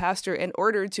to be a pastor in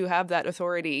order to have that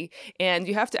authority, and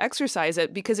you have to exercise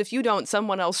it, because if you don't,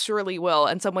 someone else surely will,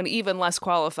 and someone even less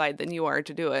qualified than you are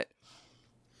to do it.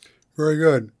 Very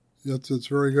good. It's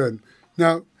very good.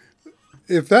 Now,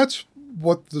 if that's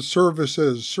what the service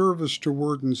is, service to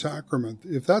word and sacrament,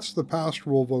 if that's the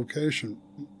pastoral vocation,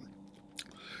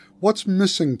 what's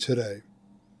missing today?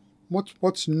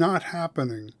 What's not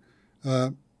happening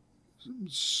that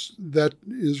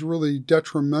is really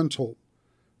detrimental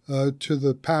to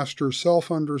the pastor's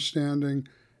self-understanding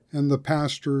and the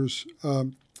pastor's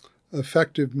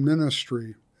effective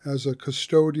ministry as a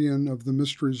custodian of the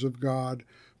mysteries of God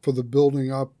for the building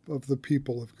up of the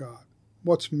people of God?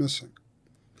 What's missing?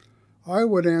 I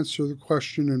would answer the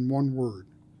question in one word: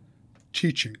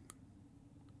 teaching.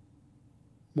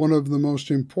 One of the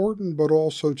most important but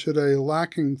also today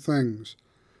lacking things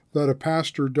that a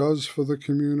pastor does for the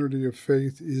community of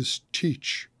faith is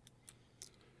teach.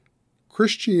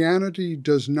 Christianity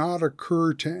does not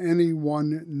occur to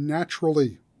anyone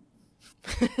naturally.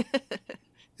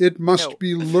 It must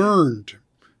be learned.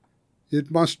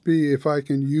 It must be, if I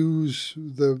can use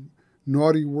the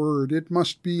naughty word, it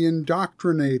must be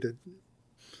indoctrinated.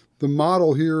 The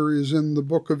model here is in the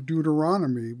book of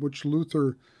Deuteronomy, which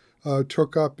Luther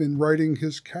took up in writing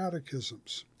his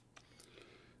catechisms.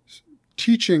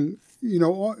 Teaching, a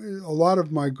lot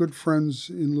of my good friends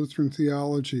in Lutheran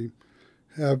theology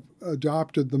have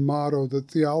adopted the motto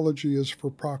that theology is for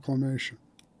proclamation.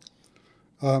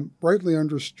 Rightly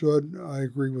understood, I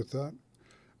agree with that.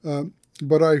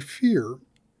 But I fear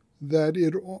that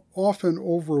it often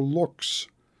overlooks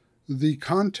the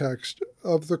context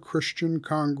of the Christian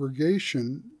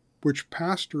congregation, which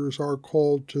pastors are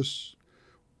called to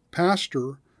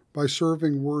pastor by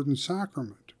serving word and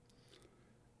sacrament.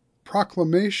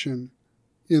 Proclamation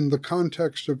in the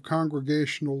context of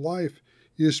congregational life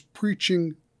is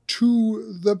preaching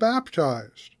to the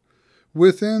baptized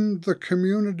within the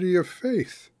community of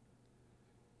faith.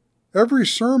 Every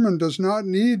sermon does not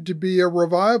need to be a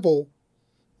revival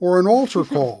or an altar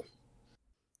call.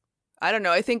 I don't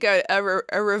know. I think a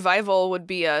revival would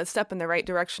be a step in the right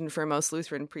direction for most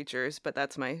Lutheran preachers, but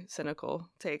that's my cynical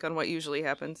take on what usually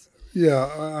happens. Yeah,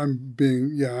 I'm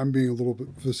being a little bit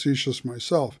facetious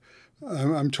myself.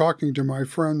 I'm talking to my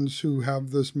friends who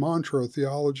have this mantra: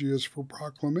 theology is for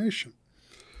proclamation.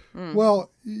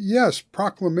 Well, yes,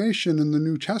 proclamation in the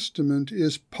New Testament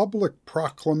is public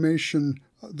proclamation,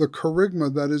 the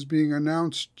kerygma that is being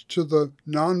announced to the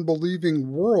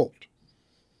non-believing world.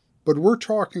 But we're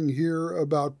talking here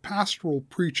about pastoral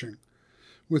preaching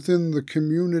within the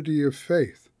community of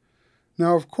faith.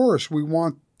 Now, of course, we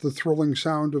want the thrilling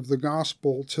sound of the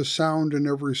gospel to sound in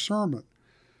every sermon,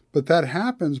 but that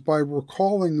happens by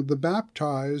recalling the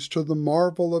baptized to the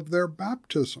marvel of their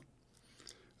baptism,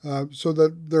 so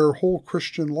that their whole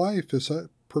Christian life is a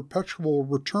perpetual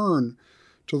return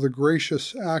to the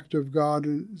gracious act of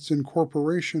God's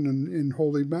incorporation in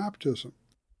holy baptism.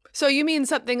 So you mean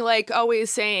something like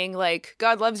always saying like,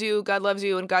 God loves you,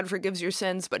 and God forgives your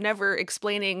sins, but never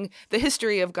explaining the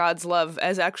history of God's love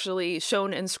as actually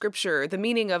shown in Scripture, the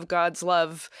meaning of God's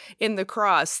love in the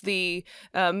cross, the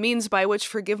means by which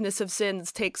forgiveness of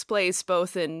sins takes place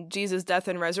both in Jesus' death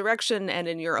and resurrection and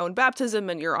in your own baptism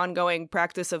and your ongoing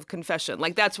practice of confession.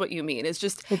 Like that's what you mean. It's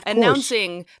just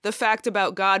announcing the fact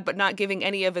about God, but not giving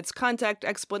any of its context,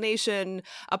 explanation,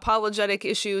 apologetic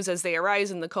issues as they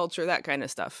arise in the culture, that kind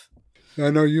of stuff. I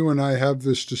know you and I have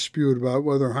this dispute about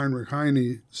whether Heinrich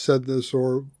Heine said this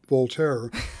or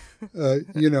Voltaire,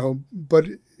 but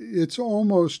it's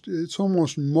almost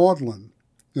maudlin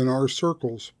in our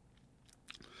circles.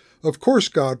 Of course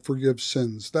God forgives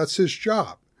sins. That's his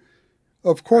job.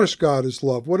 Of course God is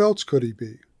love. What else could he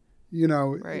be?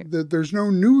 There's no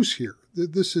news here.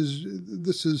 This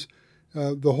is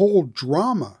the whole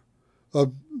drama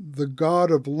of the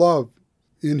God of love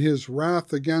in his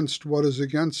wrath against what is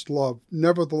against love,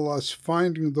 nevertheless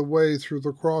finding the way through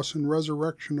the cross and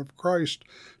resurrection of Christ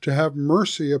to have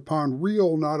mercy upon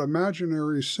real, not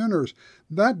imaginary sinners.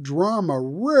 That drama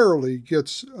rarely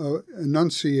gets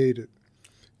enunciated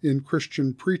in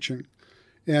Christian preaching.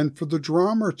 And for the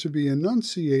drama to be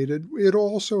enunciated, it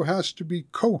also has to be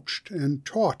coached and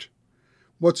taught.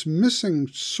 What's missing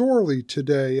sorely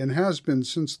today, and has been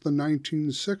since the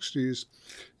 1960s,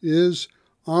 is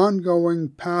ongoing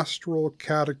pastoral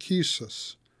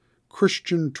catechesis,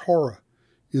 Christian Torah,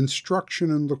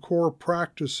 instruction in the core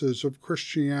practices of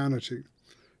Christianity.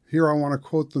 Here I want to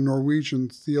quote the Norwegian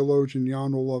theologian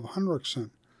Jan Olav Henriksen.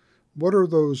 What are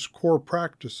those core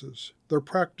practices? They're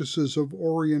practices of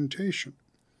orientation.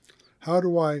 How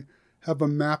do I have a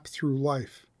map through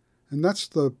life? And that's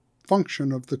the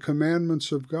function of the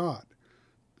commandments of God.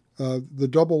 The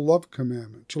double love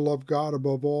commandment, to love God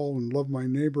above all and love my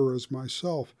neighbor as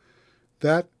myself.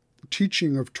 That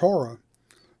teaching of Torah,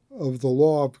 of the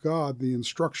law of God, the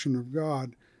instruction of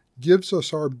God, gives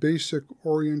us our basic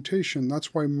orientation.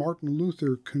 That's why Martin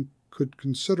Luther could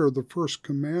consider the first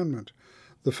commandment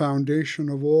the foundation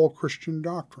of all Christian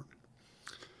doctrine.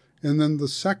 And then the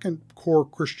second core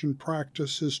Christian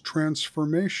practice is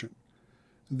transformation,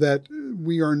 that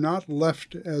we are not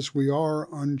left as we are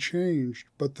unchanged,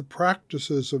 but the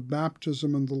practices of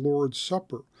baptism and the Lord's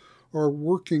Supper are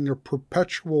working a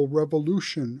perpetual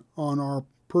revolution on our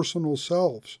personal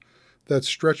selves that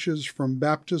stretches from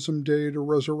baptism day to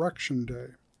resurrection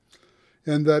day.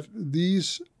 And that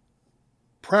these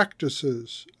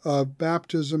practices of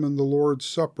baptism and the Lord's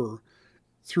Supper,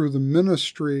 through the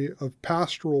ministry of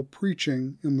pastoral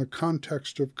preaching in the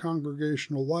context of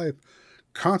congregational life,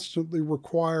 constantly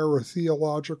require a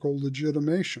theological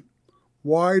legitimation.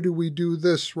 Why do we do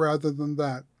this rather than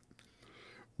that?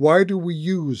 Why do we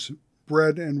use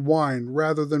bread and wine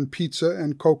rather than pizza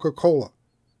and Coca-Cola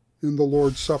in the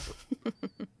Lord's Supper?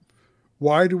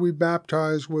 Why do we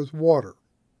baptize with water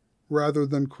rather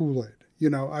than Kool-Aid?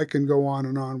 I can go on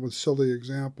and on with silly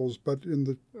examples, but in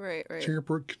the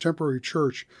contemporary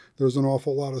church, there's an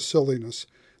awful lot of silliness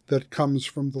that comes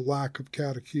from the lack of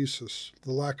catechesis,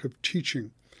 the lack of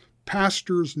teaching.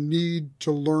 Pastors need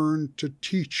to learn to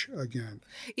teach again.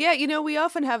 Yeah, we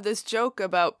often have this joke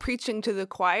about preaching to the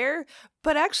choir,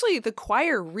 but actually the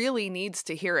choir really needs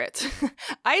to hear it.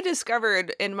 I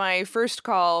discovered in my first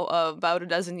call about a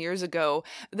dozen years ago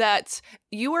that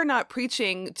you are not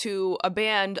preaching to a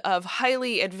band of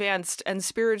highly advanced and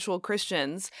spiritual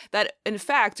Christians, that in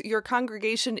fact your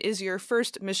congregation is your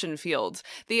first mission field.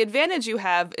 The advantage you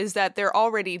have is that they're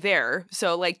already there,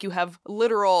 so like you have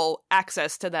literal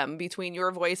access to them between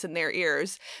your voice and their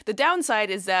ears. The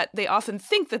downside is that they often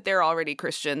think that they're already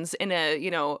Christians in a,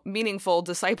 meaningful,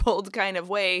 discipled kind of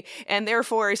way, and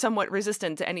therefore somewhat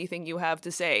resistant to anything you have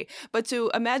to say. But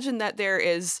to imagine that there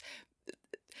is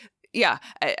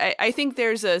I think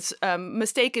there's a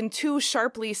mistake in too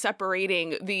sharply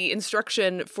separating the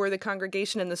instruction for the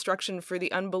congregation and the instruction for the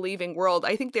unbelieving world.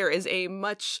 I think there is a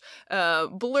much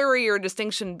blurrier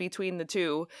distinction between the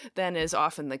two than is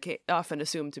often often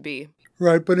assumed to be.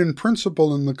 Right, but in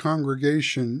principle in the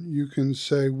congregation, you can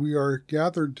say we are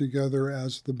gathered together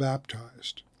as the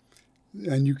baptized.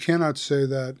 And you cannot say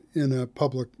that in a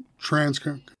public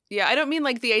Yeah, I don't mean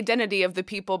like the identity of the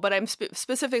people, but I'm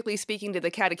specifically speaking to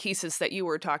the catechesis that you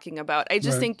were talking about. I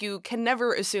just think you can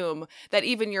never assume that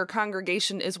even your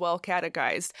congregation is well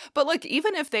catechized. But look,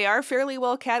 even if they are fairly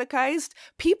well catechized,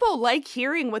 people like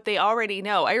hearing what they already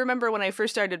know. I remember when I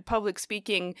first started public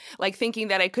speaking, like thinking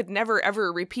that I could never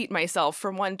ever repeat myself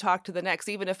from one talk to the next,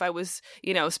 even if I was,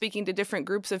 speaking to different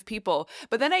groups of people.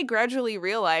 But then I gradually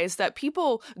realized that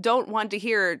people don't want to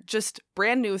hear just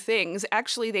brand new things.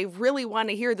 Actually, they really want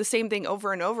to hear the the same thing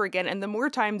over and over again. And the more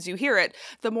times you hear it,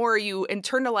 the more you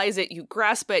internalize it, you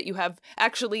grasp it, you have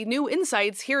actually new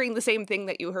insights hearing the same thing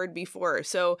that you heard before.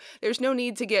 So there's no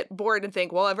need to get bored and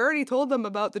think, well, I've already told them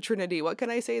about the Trinity. What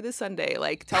can I say this Sunday?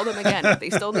 Like, tell them again.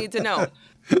 They still need to know.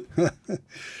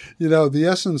 The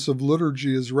essence of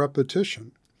liturgy is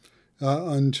repetition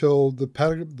until the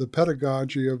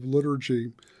pedagogy of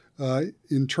liturgy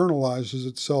internalizes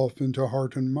itself into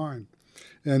heart and mind.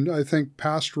 And I think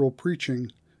pastoral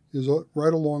preaching is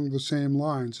right along the same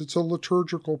lines. It's a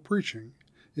liturgical preaching.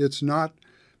 It's not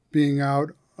being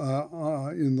out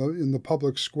in the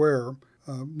public square.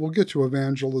 We'll get to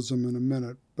evangelism in a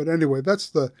minute. But anyway, that's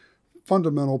the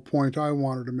fundamental point I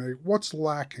wanted to make. What's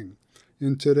lacking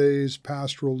in today's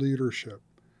pastoral leadership?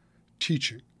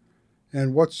 Teaching.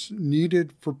 And what's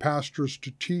needed for pastors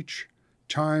to teach?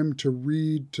 Time to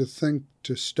read, to think,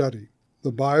 to study.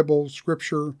 The Bible,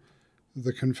 Scripture,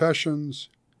 the confessions,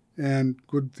 and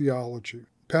good theology.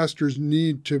 Pastors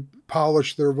need to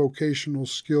polish their vocational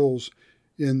skills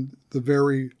in the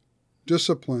very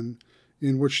discipline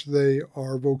in which they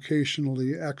are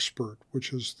vocationally expert,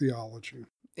 which is theology.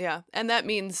 Yeah, and that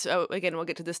means, again, we'll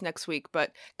get to this next week,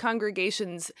 but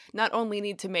congregations not only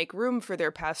need to make room for their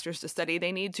pastors to study,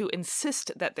 they need to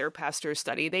insist that their pastors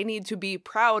study. They need to be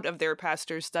proud of their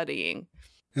pastors studying.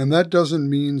 And that doesn't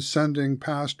mean sending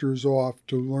pastors off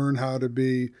to learn how to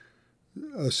be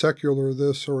a secular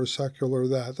this or a secular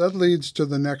that. That leads to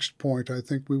the next point I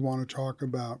think we want to talk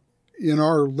about. In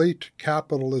our late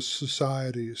capitalist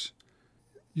societies,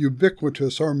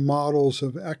 ubiquitous are models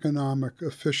of economic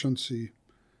efficiency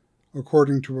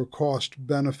according to a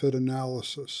cost-benefit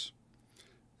analysis.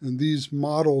 And these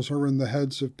models are in the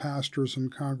heads of pastors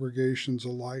and congregations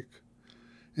alike.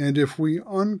 And if we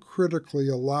uncritically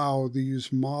allow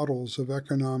these models of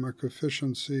economic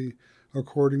efficiency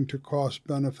according to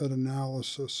cost-benefit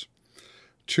analysis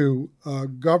to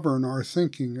govern our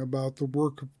thinking about the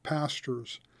work of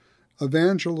pastors,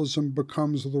 evangelism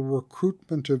becomes the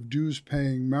recruitment of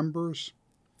dues-paying members.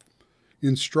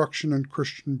 Instruction in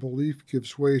Christian belief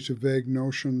gives way to vague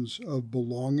notions of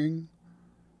belonging.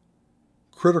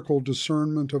 Critical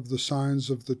discernment of the signs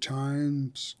of the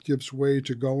times gives way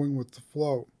to going with the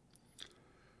flow.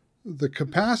 The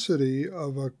capacity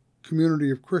of a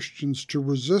community of Christians to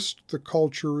resist the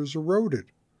culture is eroded,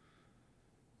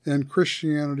 and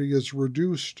Christianity is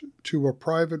reduced to a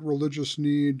private religious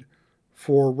need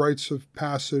for rites of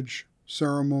passage,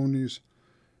 ceremonies,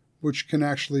 which can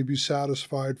actually be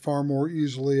satisfied far more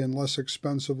easily and less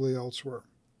expensively elsewhere.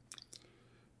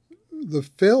 The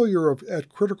failure at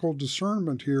critical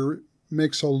discernment here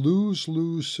makes a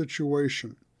lose-lose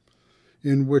situation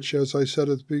in which, as I said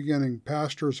at the beginning,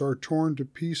 pastors are torn to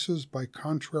pieces by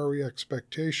contrary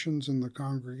expectations in the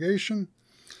congregation,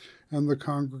 and the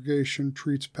congregation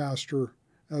treats pastor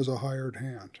as a hired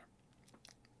hand.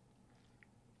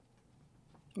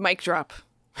 Mic drop.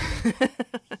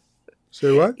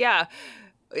 Say what? Yeah.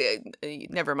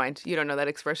 Never mind. You don't know that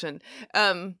expression.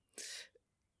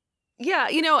 Yeah,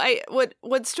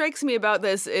 what strikes me about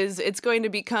this is it's going to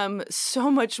become so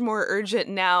much more urgent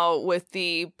now with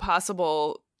the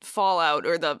possible fallout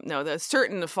or the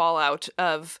certain fallout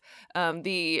of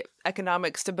the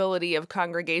economic stability of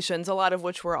congregations, a lot of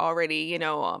which were already,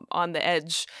 on the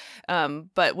edge.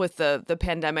 But with the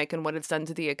pandemic and what it's done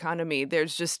to the economy,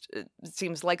 there's just, it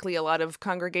seems likely a lot of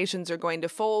congregations are going to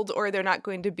fold or they're not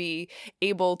going to be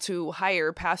able to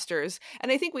hire pastors.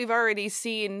 And I think we've already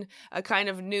seen a kind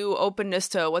of new openness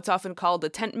to what's often called the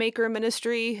tent maker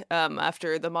ministry,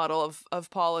 after the model of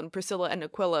Paul and Priscilla and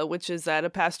Aquila, which is that a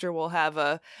pastor will have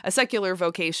a secular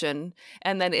vocation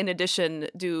and then in addition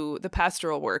do the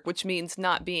pastoral work, which means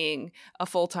not being a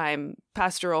full-time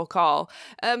pastoral call.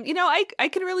 I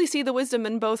can really see the wisdom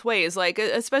in both ways. Like,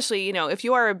 especially, if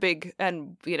you are a big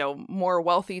and, more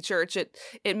wealthy church,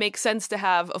 it makes sense to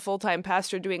have a full-time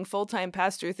pastor doing full-time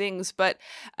pastor things. But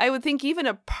I would think even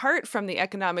apart from the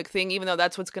economic thing, even though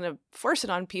that's what's going to force it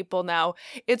on people now,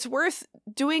 it's worth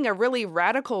doing a really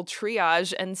radical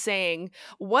triage and saying,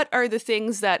 what are the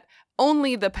things that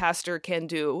only the pastor can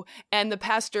do, and the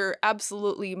pastor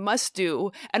absolutely must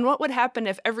do, and what would happen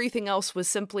if everything else was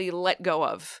simply let go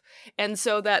of? And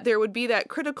so that there would be that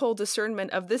critical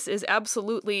discernment of this is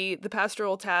absolutely the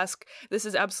pastoral task, this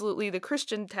is absolutely the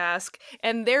Christian task,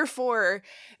 and therefore,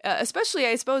 especially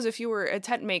I suppose if you were a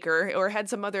tent maker or had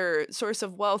some other source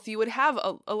of wealth, you would have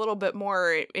a little bit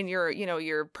more in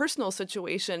your personal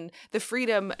situation, the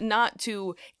freedom not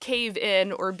to cave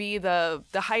in or be the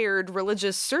hired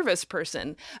religious service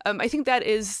person. I think that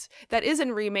is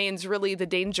and remains really the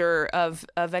danger of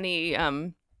any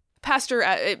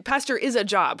pastor is a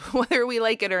job, whether we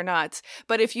like it or not.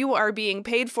 But if you are being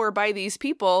paid for by these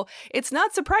people, it's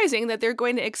not surprising that they're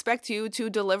going to expect you to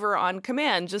deliver on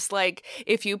command. Just like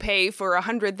if you pay for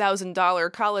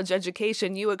 $100,000 college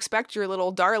education, you expect your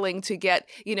little darling to get,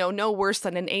 no worse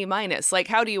than an A-. Like,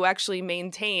 how do you actually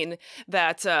maintain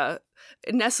that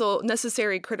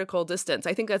necessary critical distance?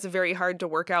 I think that's very hard to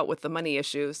work out with the money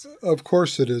issues. Of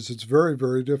course it is. It's very,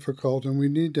 very difficult, and we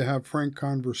need to have frank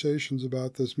conversations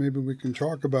about this. Maybe we can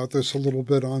talk about this a little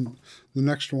bit on the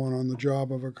next one, on the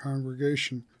job of a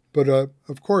congregation. But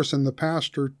of course, and the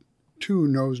pastor too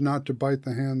knows not to bite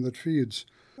the hand that feeds.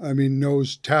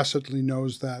 Tacitly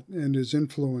knows that and is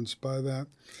influenced by that.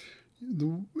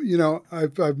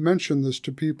 I've mentioned this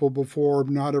to people before.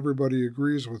 Not everybody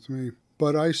agrees with me.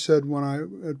 But I said when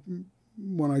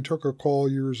I took a call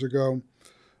years ago,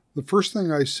 the first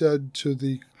thing I said to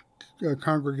the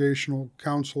Congregational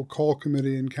Council, Call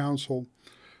Committee and Council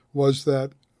was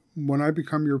that when I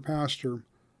become your pastor,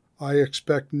 I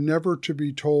expect never to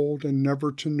be told and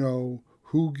never to know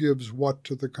who gives what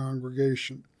to the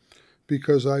congregation,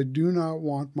 because I do not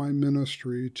want my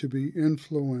ministry to be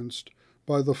influenced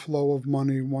by the flow of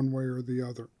money one way or the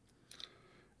other.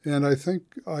 And I think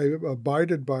I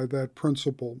abided by that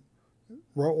principle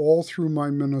all through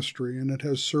my ministry, and it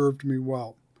has served me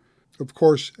well. Of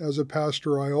course, as a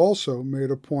pastor, I also made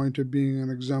a point of being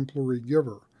an exemplary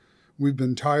giver. We've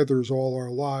been tithers all our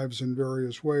lives in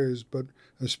various ways, but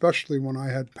especially when I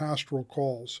had pastoral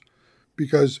calls.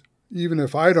 Because even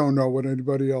if I don't know what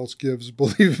anybody else gives,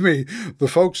 believe me, the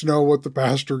folks know what the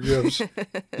pastor gives.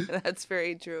 That's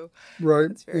very true. Right.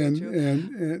 That's very true.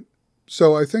 And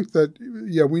so I think that,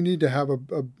 we need to have a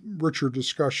richer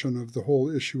discussion of the whole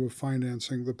issue of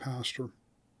financing the pastor.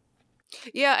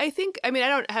 Yeah, I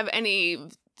don't have any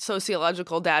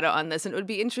sociological data on this, and it would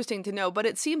be interesting to know, but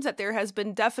it seems that there has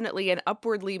been definitely an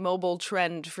upwardly mobile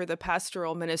trend for the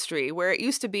pastoral ministry, where it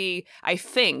used to be, I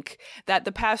think, that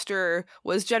the pastor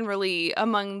was generally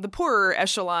among the poorer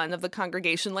echelon of the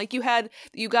congregation. Like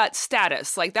you got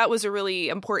status, like that was a really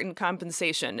important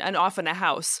compensation, and often a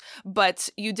house, but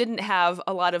you didn't have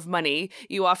a lot of money.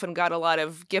 You often got a lot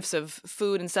of gifts of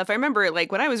food and stuff. I remember,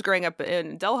 like, when I was growing up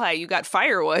in Delhi, you got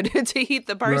firewood to heat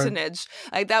the parsonage.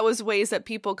 Right. Like that was ways that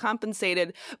people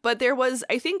compensated, but there was,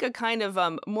 I think, a kind of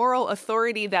moral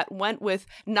authority that went with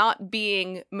not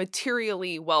being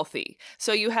materially wealthy.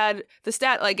 So you had the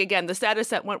status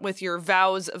that went with your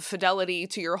vows of fidelity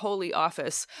to your holy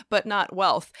office, but not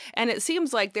wealth. And it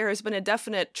seems like there has been a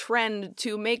definite trend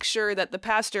to make sure that the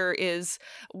pastor is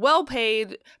well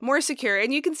paid, more secure.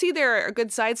 And you can see there are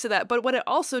good sides to that. But what it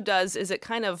also does is it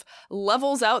kind of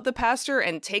levels out the pastor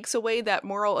and takes away that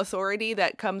moral authority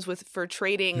that comes for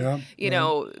trading,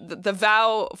 the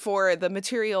vow for the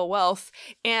material wealth.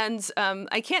 And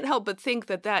I can't help but think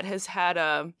that has had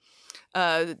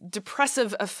a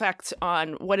depressive effect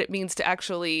on what it means to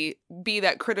actually be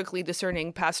that critically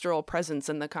discerning pastoral presence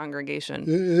in the congregation.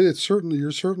 You're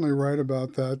certainly right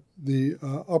about that. The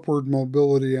upward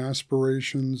mobility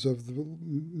aspirations of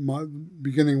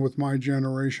beginning with my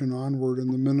generation onward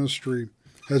in the ministry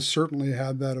has certainly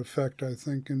had that effect, I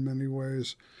think, in many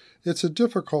ways. It's a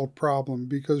difficult problem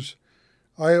because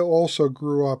I also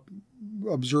grew up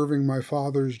observing my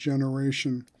father's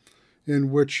generation,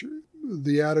 in which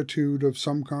the attitude of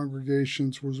some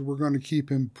congregations was, we're going to keep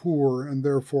him poor and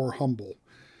therefore humble.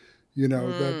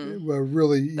 That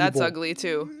really evil. That's ugly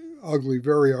too. Ugly,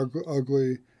 very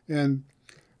ugly. And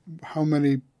how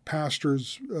many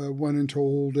pastors went into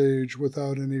old age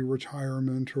without any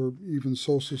retirement or even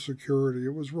Social Security.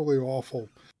 It was really awful.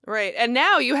 Right. And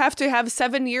now you have to have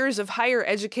 7 years of higher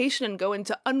education and go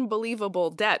into unbelievable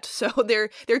debt. So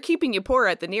they're keeping you poor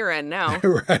at the near end now.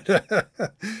 Right.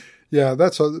 Yeah,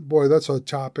 that's a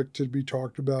topic to be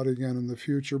talked about again in the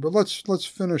future. But let's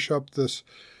finish up this.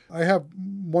 I have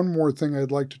one more thing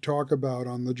I'd like to talk about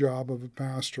on the job of a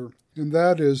pastor, and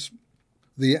that is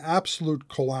the absolute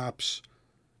collapse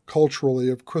culturally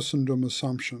of Christendom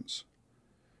assumptions.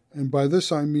 And by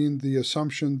this I mean the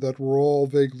assumption that we're all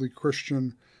vaguely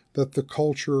Christian, that the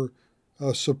culture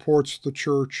supports the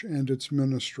church and its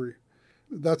ministry.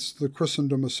 That's the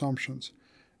Christendom assumptions.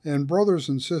 And brothers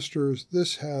and sisters,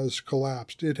 this has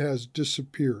collapsed. It has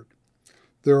disappeared.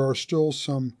 There are still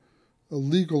some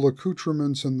legal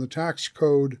accoutrements in the tax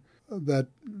code that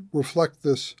reflect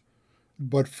this,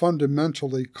 but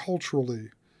fundamentally, culturally,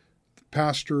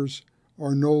 pastors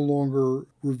are no longer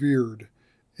revered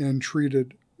and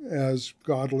treated as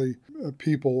godly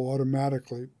people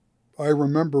automatically. I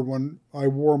remember when I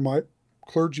wore my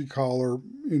clergy collar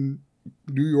in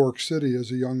New York City as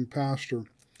a young pastor,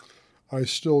 I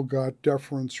still got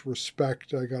deference,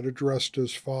 respect. I got addressed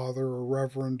as father or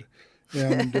reverend,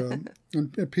 and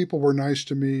people were nice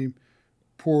to me.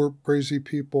 Poor, crazy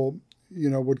people,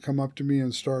 would come up to me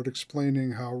and start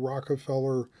explaining how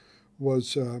Rockefeller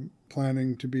was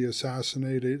planning to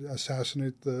assassinate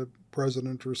the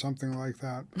president or something like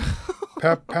that.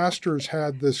 Pastors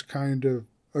had this kind of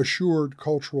assured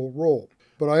cultural role.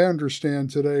 But I understand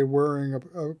today wearing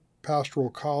a pastoral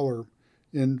collar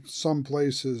in some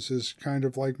places is kind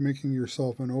of like making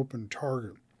yourself an open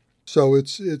target. So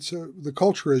the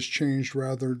culture has changed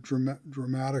rather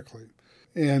dramatically.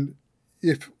 And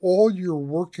if all you're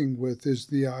working with is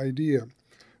the idea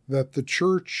that the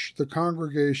church, the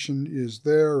congregation is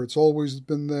there, it's always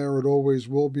been there, it always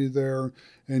will be there,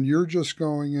 and you're just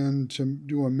going in to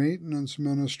do a maintenance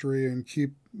ministry and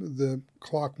keep the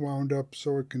clock wound up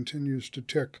so it continues to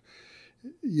tick,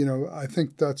 I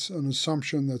think that's an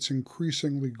assumption that's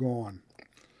increasingly gone.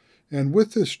 And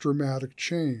with this dramatic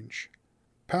change,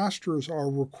 pastors are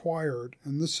required,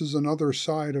 and this is another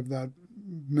side of that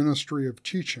ministry of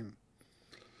teaching.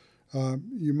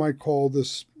 You might call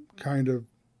this kind of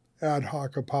ad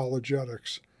hoc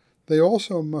apologetics. They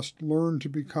also must learn to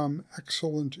become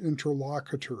excellent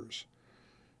interlocutors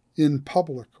in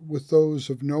public with those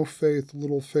of no faith,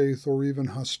 little faith, or even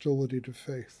hostility to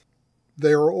faith.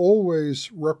 They are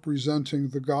always representing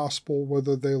the gospel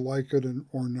whether they like it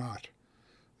or not.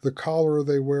 The collar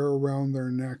they wear around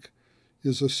their neck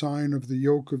is a sign of the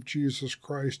yoke of Jesus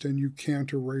Christ, and you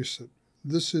can't erase it.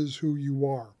 This is who you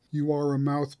are. You are a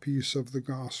mouthpiece of the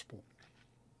gospel.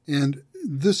 And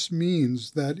this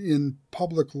means that in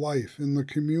public life, in the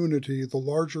community, the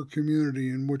larger community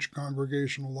in which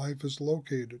congregational life is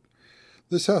located,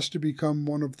 this has to become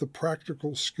one of the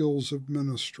practical skills of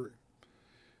ministry,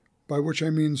 by which I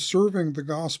mean serving the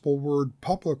gospel word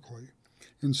publicly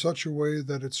in such a way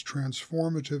that its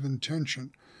transformative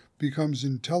intention becomes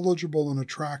intelligible and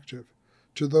attractive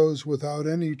to those without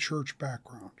any church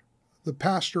background. The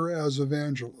pastor as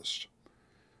evangelist.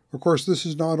 Of course, this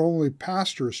is not only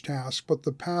pastor's task, but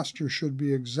the pastor should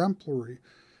be exemplary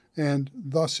and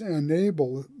thus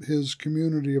enable his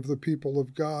community of the people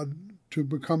of God to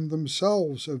become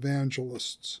themselves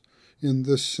evangelists in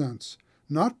this sense.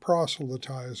 Not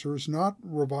proselytizers, not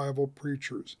revival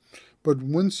preachers, but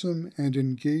winsome and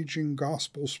engaging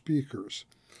gospel speakers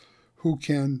who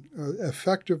can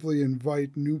effectively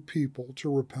invite new people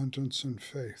to repentance and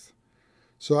faith.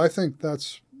 So I think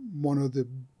that's one of the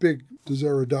big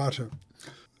desiderata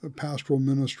of pastoral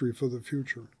ministry for the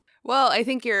future. Well, I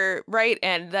think you're right,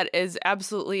 and that is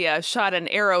absolutely a shot an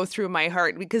arrow through my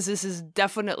heart, because this is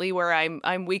definitely where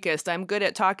I'm weakest. I'm good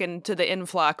at talking to the in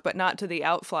flock, but not to the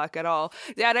out flock at all.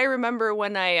 Dad, I remember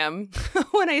when I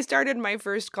when I started my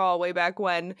first call way back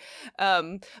when,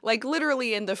 like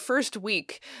literally in the first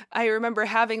week, I remember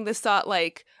having this thought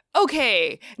like,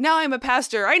 okay, now I'm a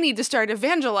pastor, I need to start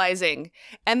evangelizing.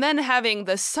 And then having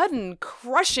the sudden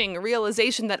crushing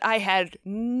realization that I had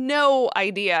no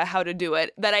idea how to do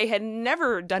it, that I had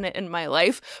never done it in my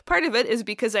life. Part of it is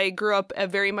because I grew up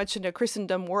very much in a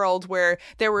Christendom world where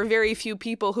there were very few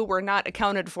people who were not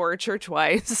accounted for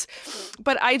church-wise.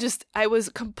 But I was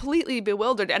completely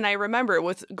bewildered. And I remember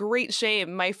with great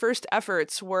shame, my first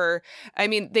efforts were,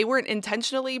 they weren't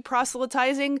intentionally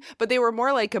proselytizing, but they were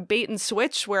more like a bait and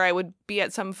switch where I would be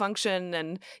at some function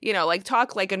and,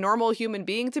 talk like a normal human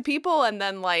being to people and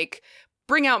then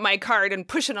bring out my card and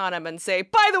push it on them and say,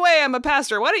 by the way, I'm a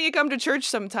pastor. Why don't you come to church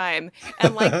sometime?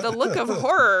 And the look of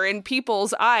horror in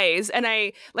people's eyes. And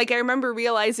I remember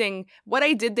realizing what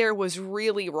I did there was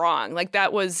really wrong.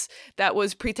 That was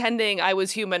pretending I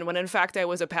was human when in fact I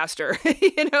was a pastor,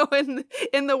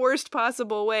 in the worst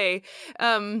possible way.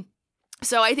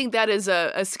 So I think that is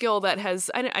a skill that has,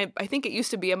 I think it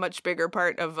used to be a much bigger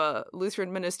part of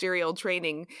Lutheran ministerial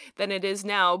training than it is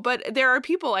now. But there are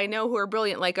people I know who are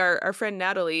brilliant, like our friend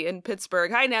Natalie in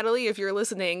Pittsburgh. Hi, Natalie, if you're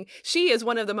listening. She is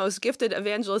one of the most gifted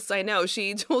evangelists I know.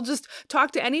 She will just talk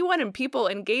to anyone and people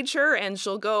engage her, and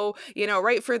she'll go,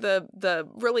 right for the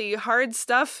really hard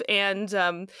stuff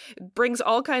and brings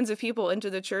all kinds of people into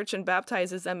the church and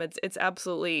baptizes them. It's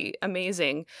absolutely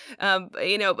amazing.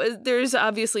 There's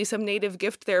obviously some native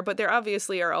gift there, but there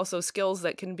obviously are also skills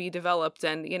that can be developed.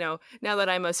 And, now that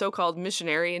I'm a so-called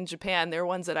missionary in Japan, they're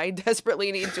ones that I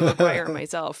desperately need to acquire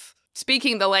myself.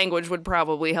 Speaking the language would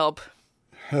probably help.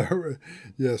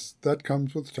 Yes, that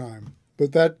comes with time.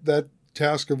 But that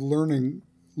task of learning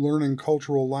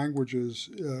cultural languages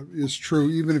is true,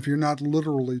 even if you're not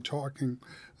literally talking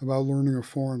about learning a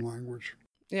foreign language.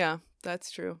 Yeah, that's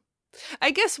true.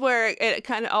 I guess where it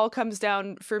kind of all comes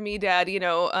down for me, Dad,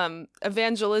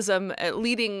 evangelism,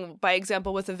 leading by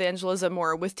example with evangelism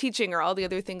or with teaching or all the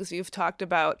other things you've talked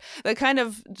about, the kind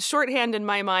of shorthand in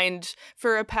my mind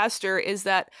for a pastor is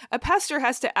that a pastor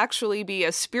has to actually be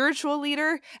a spiritual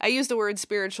leader. I use the word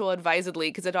spiritual advisedly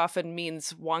because it often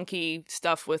means wonky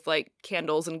stuff with like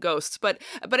candles and ghosts. But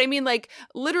I mean, like,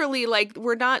 literally, like,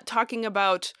 we're not talking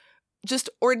about just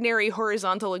ordinary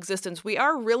horizontal existence. We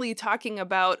are really talking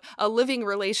about a living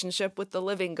relationship with the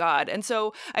living God. And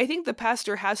so I think the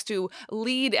pastor has to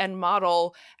lead and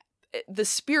model the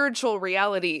spiritual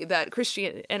reality that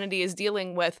Christianity is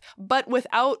dealing with, but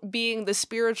without being the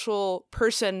spiritual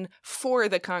person for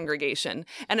the congregation.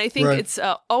 And I think it's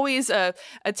always a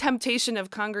temptation of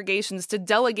congregations to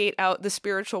delegate out the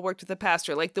spiritual work to the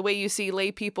pastor, like the way you see lay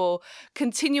people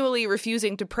continually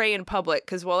refusing to pray in public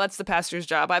because, well, that's the pastor's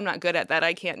job. I'm not good at that.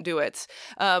 I can't do it.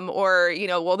 Or,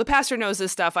 well, the pastor knows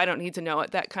this stuff. I don't need to know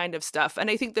it, that kind of stuff. And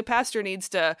I think the pastor needs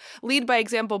to lead by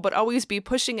example, but always be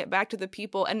pushing it back to the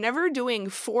people and never doing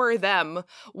for them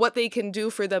what they can do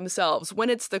for themselves.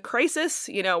 When it's the crisis,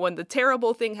 when the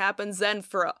terrible thing happens, then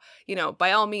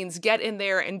by all means, get in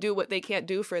there and do what they can't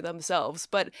do for themselves.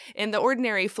 But in the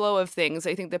ordinary flow of things,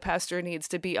 I think the pastor needs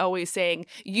to be always saying,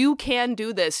 you can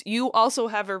do this. You also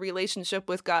have a relationship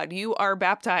with God. You are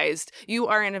baptized. You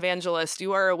are an evangelist.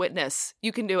 You are a witness.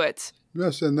 You can do it.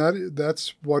 Yes, and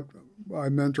that's what I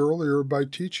meant earlier by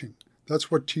teaching. That's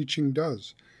what teaching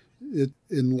does. It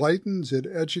enlightens, it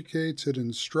educates, it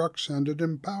instructs, and it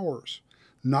empowers.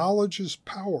 Knowledge is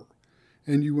power,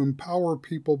 and you empower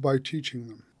people by teaching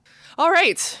them. All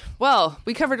right. Well,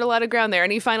 we covered a lot of ground there.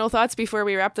 Any final thoughts before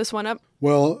we wrap this one up?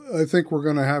 Well, I think we're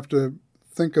going to have to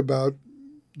think about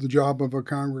the job of a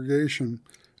congregation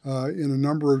in a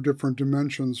number of different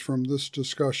dimensions from this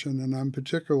discussion, and I'm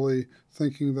particularly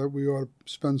thinking that we ought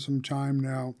to spend some time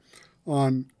now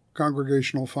on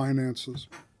congregational finances.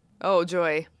 Oh,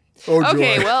 joy.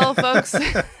 Okay, well, folks,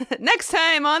 next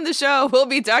time on the show, we'll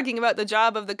be talking about the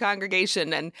job of the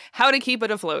congregation and how to keep it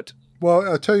afloat. Well,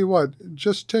 I'll tell you what,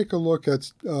 just take a look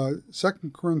at 2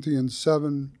 Corinthians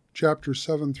 7, chapters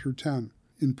 7 through 10,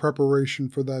 in preparation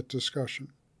for that discussion.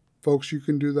 Folks, you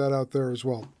can do that out there as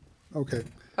well.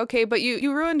 Okay, but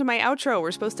you ruined my outro. We're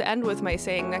supposed to end with my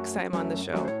saying next time on the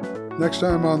show. Next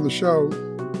time on the show,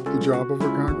 the job of a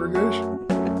congregation.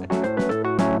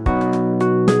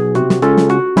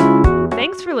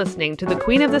 Thanks for listening to the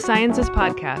Queen of the Sciences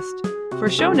podcast. For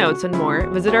show notes and more,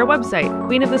 visit our website,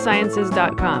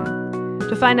 queenofthesciences.com.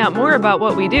 To find out more about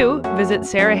what we do, visit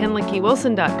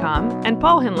sarahhinlickywilson.com and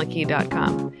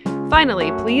paulhinlicky.com.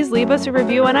 Finally, please leave us a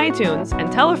review on iTunes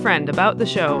and tell a friend about the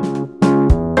show.